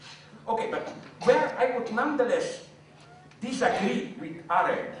 basically. Okay, but where I would nonetheless disagree with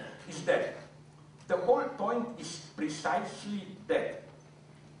Arendt is that the whole point is precisely that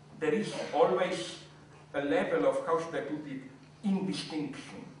there is always a level of, how should I put it,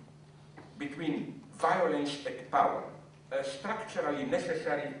 indistinction between violence and power, a structurally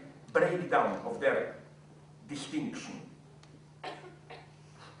necessary breakdown of their distinction.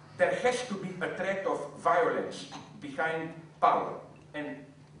 There has to be a threat of violence behind power, and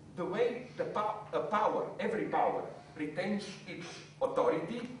the way every power retains its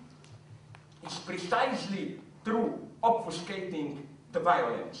authority is precisely through obfuscating the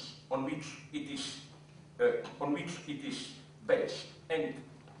violence on which it is based. And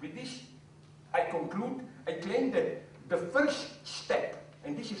with this, I conclude. I claim that the first step,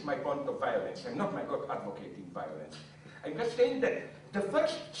 and this is my point of violence, I'm not advocating violence. I'm just saying that the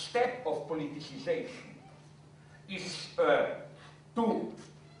first step of politicization is to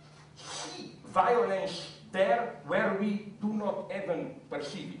see violence there where we do not even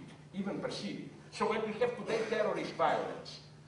perceive it. So what we have today, terrorist violence.